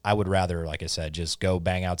 I would rather, like I said, just go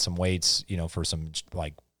bang out some weights, for some,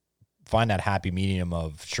 like, find that happy medium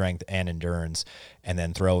of strength and endurance, and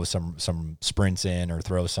then throw some sprints in, or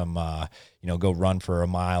throw some, go run for a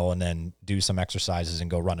mile and then do some exercises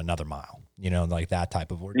and go run another mile, like that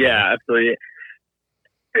type of work. Yeah, absolutely.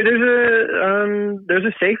 There's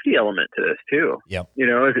a safety element to this too. Yep.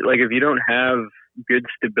 If you don't have good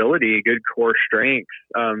stability, good core strength,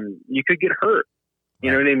 you could get hurt. You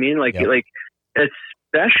know what I mean? Like,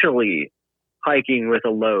 especially hiking with a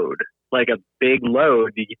load, like a big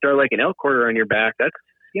load. You throw like an elk quarter on your back. That's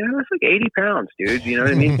like 80 pounds, dude. You know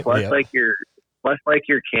what I mean? Plus like your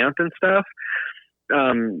camp and stuff.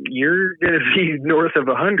 You're going to be north of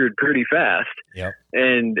 100 pretty fast. Yep.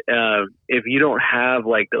 And, if you don't have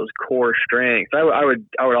like those core strengths, I would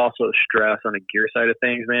also stress on the gear side of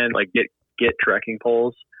things, man, like get trekking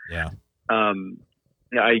poles. Yeah.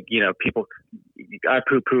 I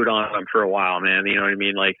poo-pooed on them for a while, man. You know what I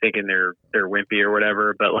mean? Like thinking they're wimpy or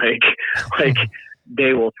whatever, but like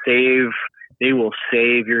they will save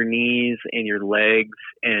your knees and your legs.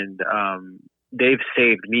 And, they've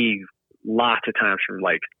saved me lots of times from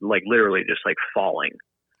like literally just like falling.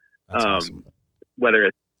 That's awesome. Whether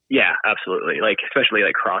it's, yeah, absolutely. Like, especially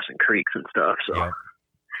like crossing creeks and stuff. So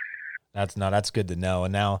that's good to know.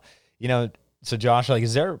 And now, so Josh, like,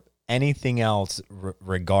 is there anything else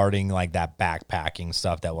regarding like that backpacking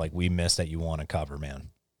stuff that like we missed that you want to cover, man?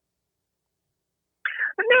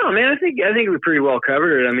 No, man, I think we pretty well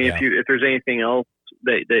covered it. I mean, if there's anything else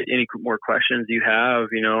that any more questions you have,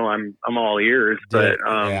 I'm all ears. But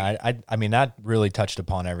I mean, that really touched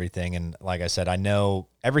upon everything. And like I said, I know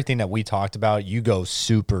everything that we talked about, you go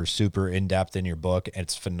super, super in depth in your book.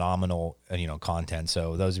 It's phenomenal, content.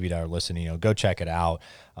 So those of you that are listening, go check it out.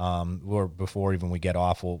 Or before even we get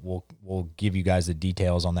off, we'll give you guys the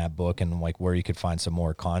details on that book and like where you could find some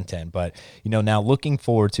more content. But, now looking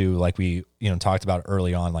forward to, like we, talked about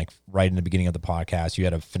early on, like right in the beginning of the podcast, you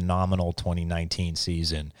had a phenomenal 2019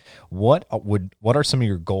 season. What are some of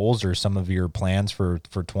your goals or some of your plans for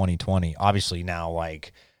 2020? Obviously now,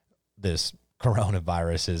 like, this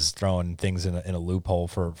coronavirus is throwing things in a loophole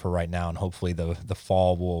for right now, and hopefully the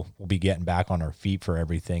fall we'll be getting back on our feet for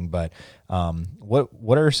everything. But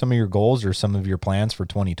what are some of your goals or some of your plans for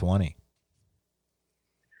 2020?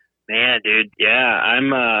 Man, dude, yeah,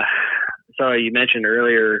 I'm so you mentioned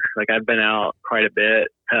earlier, like I've been out quite a bit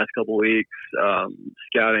past couple weeks,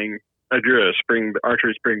 scouting. I drew a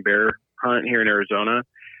archery spring bear hunt here in Arizona.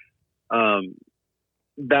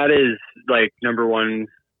 That is like number one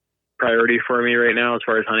priority for me right now as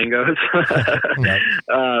far as hunting goes.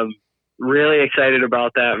 Really excited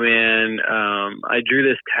about that, man. I drew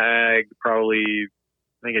this tag I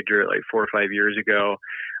think I drew it like 4 or 5 years ago.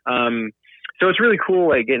 So it's really cool,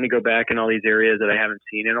 like getting to go back in all these areas that I haven't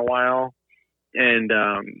seen in a while. And,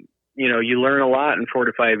 you learn a lot in 4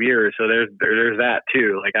 to 5 years. So there's that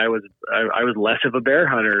too. Like I was less of a bear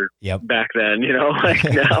hunter back then, like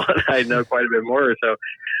now I know quite a bit more. So,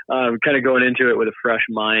 kind of going into it with a fresh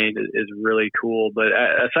mind is really cool. But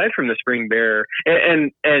aside from the spring bear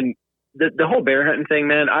and the whole bear hunting thing,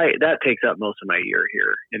 man, that takes up most of my year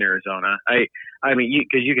here in Arizona. I mean,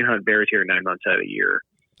 cause you can hunt bears here 9 months out of the year.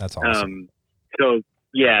 That's awesome. So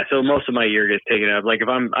most of my year gets taken up. Like if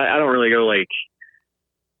I don't really go like,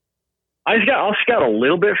 I'll scout a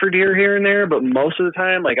little bit for deer here and there, but most of the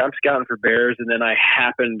time, like I'm scouting for bears, and then I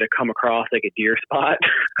happen to come across like a deer spot,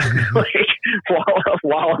 like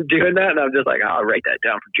while I'm doing that, and I'm just like, I'll write that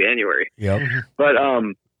down for January. Yep. But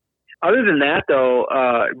other than that, though,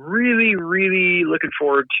 really, really looking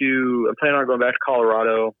forward to. I'm planning on going back to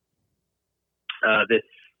Colorado this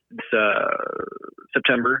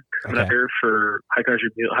September coming up here for high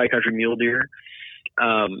country mule deer.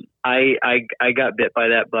 I got bit by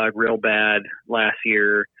that bug real bad last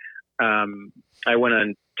year. I went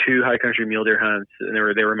on 2 high country mule deer hunts, and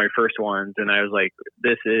they were my first ones, and I was like,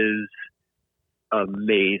 this is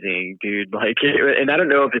amazing, dude. Like, and I don't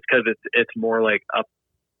know if it's because it's more like up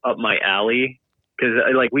my alley, because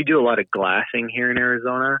like we do a lot of glassing here in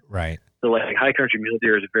Arizona, right? So like high country mule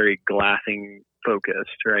deer is very glassing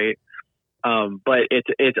focused, right? But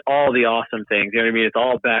it's all the awesome things. You know what I mean? It's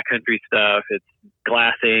all backcountry stuff. It's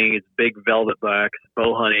glassing. It's big velvet bucks,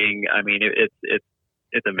 bow hunting. I mean,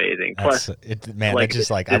 it's amazing. Plus, man, like,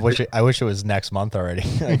 just like I wish it was next month already.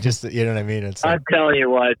 I just, you know what I mean? It's like, I'm telling you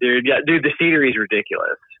what, dude. Yeah, dude, the scenery is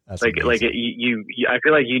ridiculous. That's like amazing. you, I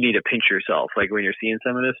feel like you need to pinch yourself. Like when you're seeing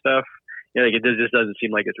some of this stuff, you know, like it just doesn't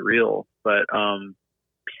seem like it's real. But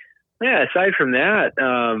yeah. Aside from that,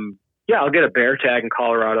 yeah, I'll get a bear tag in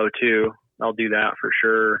Colorado too. I'll do that for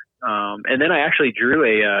sure. And then I actually drew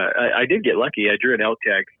I did get lucky. I drew an elk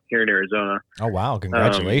tag here in Arizona. Oh wow!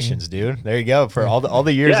 Congratulations, dude. There you go for all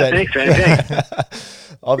the years. Yeah, thanks, man.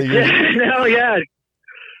 Thanks. All the years. No, yeah.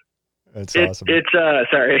 That's awesome. It's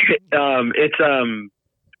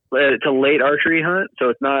it's a late archery hunt, so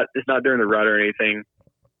it's not during the rut or anything.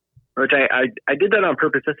 Which I did that on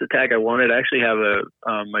purpose. That's the tag I wanted. I actually have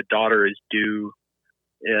my daughter is due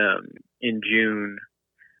in June,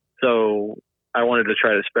 so I wanted to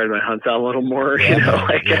try to spread my hunts out a little more, yeah, you know,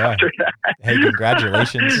 like yeah. after that. Hey,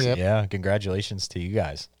 congratulations. Yep. Yeah, congratulations to you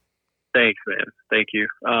guys. Thanks, man. Thank you.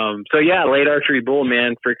 So yeah, late archery bull,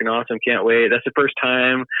 man, freaking awesome. Can't wait. That's the first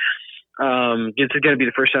time. This is going to be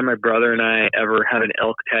the first time my brother and I ever have an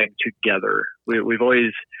elk tag together.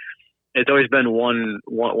 It's always been one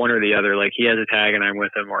or the other. Like he has a tag and I'm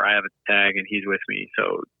with him, or I have a tag and he's with me.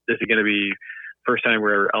 So this is going to be first time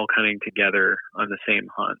we're elk hunting together on the same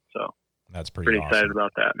hunt. So that's pretty awesome. Excited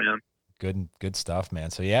about that, man. Good stuff,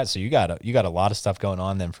 man. So yeah, so you got a lot of stuff going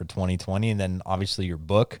on then for 2020, and then obviously your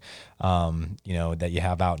book, you know, that you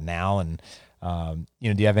have out now, and you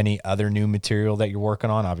know, do you have any other new material that you're working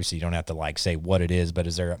on? Obviously, you don't have to like say what it is, but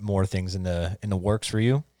is there more things in the works for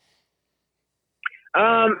you?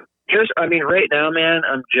 I mean, right now, man,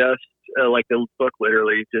 I'm just like the book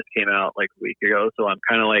literally just came out like a week ago, so I'm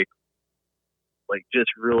kind of like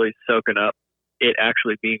just really soaking up it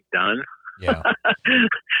actually being done. Yeah.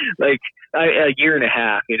 Like a year and a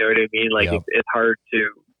half, you know what I mean? Like yep. it's hard to,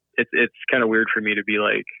 it's kind of weird for me to be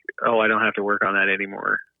like, oh, I don't have to work on that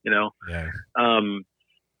anymore, you know? Yeah.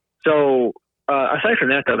 So, aside from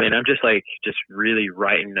that though, man, I'm just really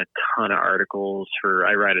writing a ton of articles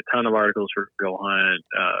I write a ton of articles for Go Hunt,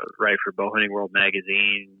 write for Bow Hunting World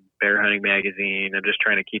Magazine, Bear Hunting Magazine. I'm just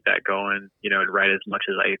trying to keep that going, you know, and write as much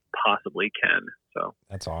as I possibly can. So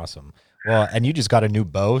that's awesome. Well, and you just got a new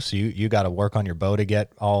bow, so you got to work on your bow to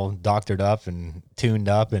get all doctored up and tuned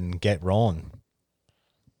up and get rolling.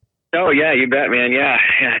 Oh yeah, you bet, man. Yeah,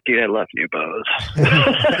 dude, I love new bows.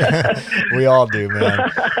 We all do,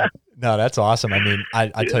 man. No, that's awesome. I mean,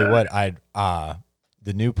 I tell you what,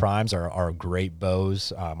 the new primes are great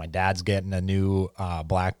bows. My dad's getting a new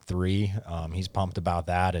Black 3. He's pumped about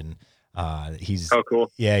that, and he's cool.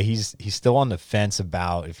 Yeah, he's still on the fence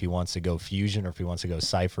about if he wants to go fusion or if he wants to go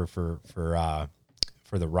Cypher for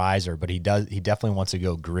the riser, but he definitely wants to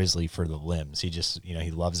go grizzly for the limbs. He just, you know,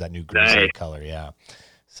 he loves that new grizzly color. Yeah.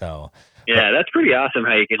 So yeah, that's pretty awesome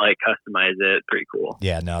how you can like customize it. Pretty cool.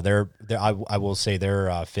 Yeah, no, I will say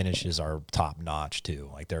their finishes are top notch too.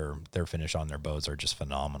 Like their finish on their bows are just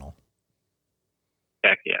phenomenal.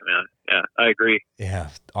 Heck yeah, man. Yeah, I agree. Yeah,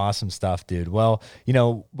 awesome stuff, dude. Well, you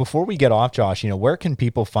know, before we get off, Josh, you know, where can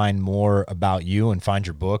people find more about you and find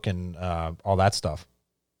your book and all that stuff?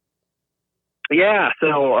 Yeah,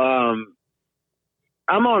 so I'm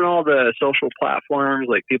on all the social platforms.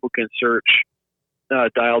 Like people can search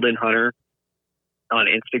Dialed In Hunter on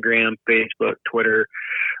Instagram, Facebook, Twitter.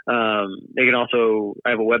 They can also,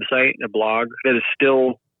 I have a website, a blog that is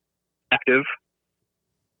still active.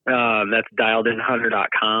 That's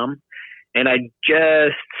dialedinhunter.com. And I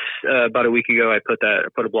just, about a week ago, I put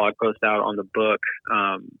a blog post out on the book.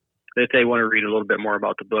 If they want to read a little bit more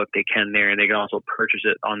about the book, they can there, and they can also purchase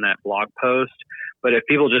it on that blog post. But if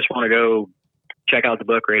people just want to go check out the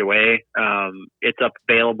book right away, it's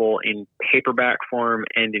available in paperback form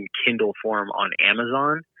and in Kindle form on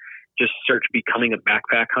Amazon. Just search Becoming a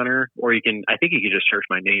Backpack Hunter, or I think you can just search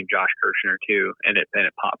my name, Josh Kirshner, too, and it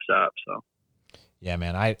pops up. So. Yeah,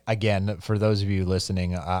 man. Again, for those of you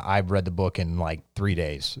listening, I've read the book in like 3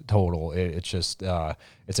 days total. It's just,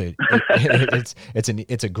 it's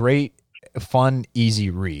a great, fun, easy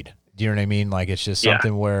read. Do you know what I mean? Like, it's just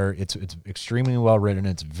something where it's extremely well written.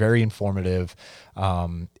 It's very informative.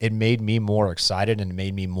 It made me more excited and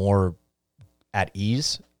made me more at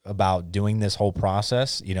ease about doing this whole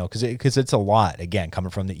process, you know, because it's a lot, again, coming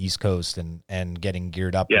from the East Coast and getting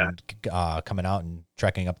geared up and coming out and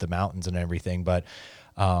trekking up the mountains and everything. But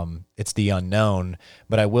it's the unknown.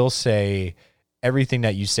 But I will say everything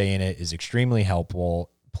that you say in it is extremely helpful.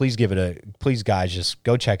 Please please guys, just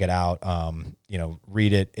go check it out. You know,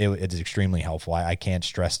 read it. It's extremely helpful. I can't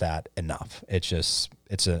stress that enough. It's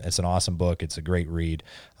an awesome book. It's a great read.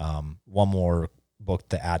 One more book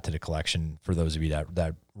to add to the collection for those of you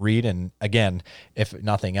that read. And again, if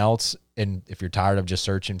nothing else, and if you're tired of just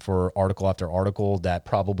searching for article after article that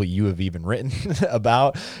probably you have even written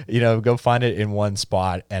about, you know, go find it in one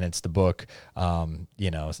spot, and it's the book, you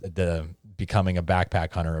know, the Becoming a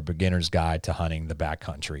Backpack Hunter, a beginner's guide to hunting the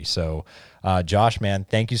backcountry. So Josh, man,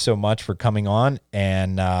 thank you so much for coming on,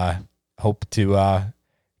 and hope to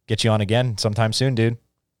get you on again sometime soon, dude.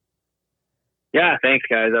 Yeah, thanks,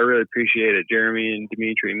 guys. I really appreciate it, Jeremy and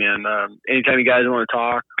Dimitri, man. Anytime you guys want to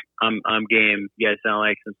talk, I'm game. You guys sound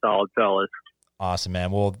like some solid fellas. Awesome, man.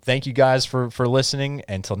 Well, thank you guys for listening.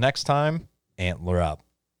 Until next time, antler up.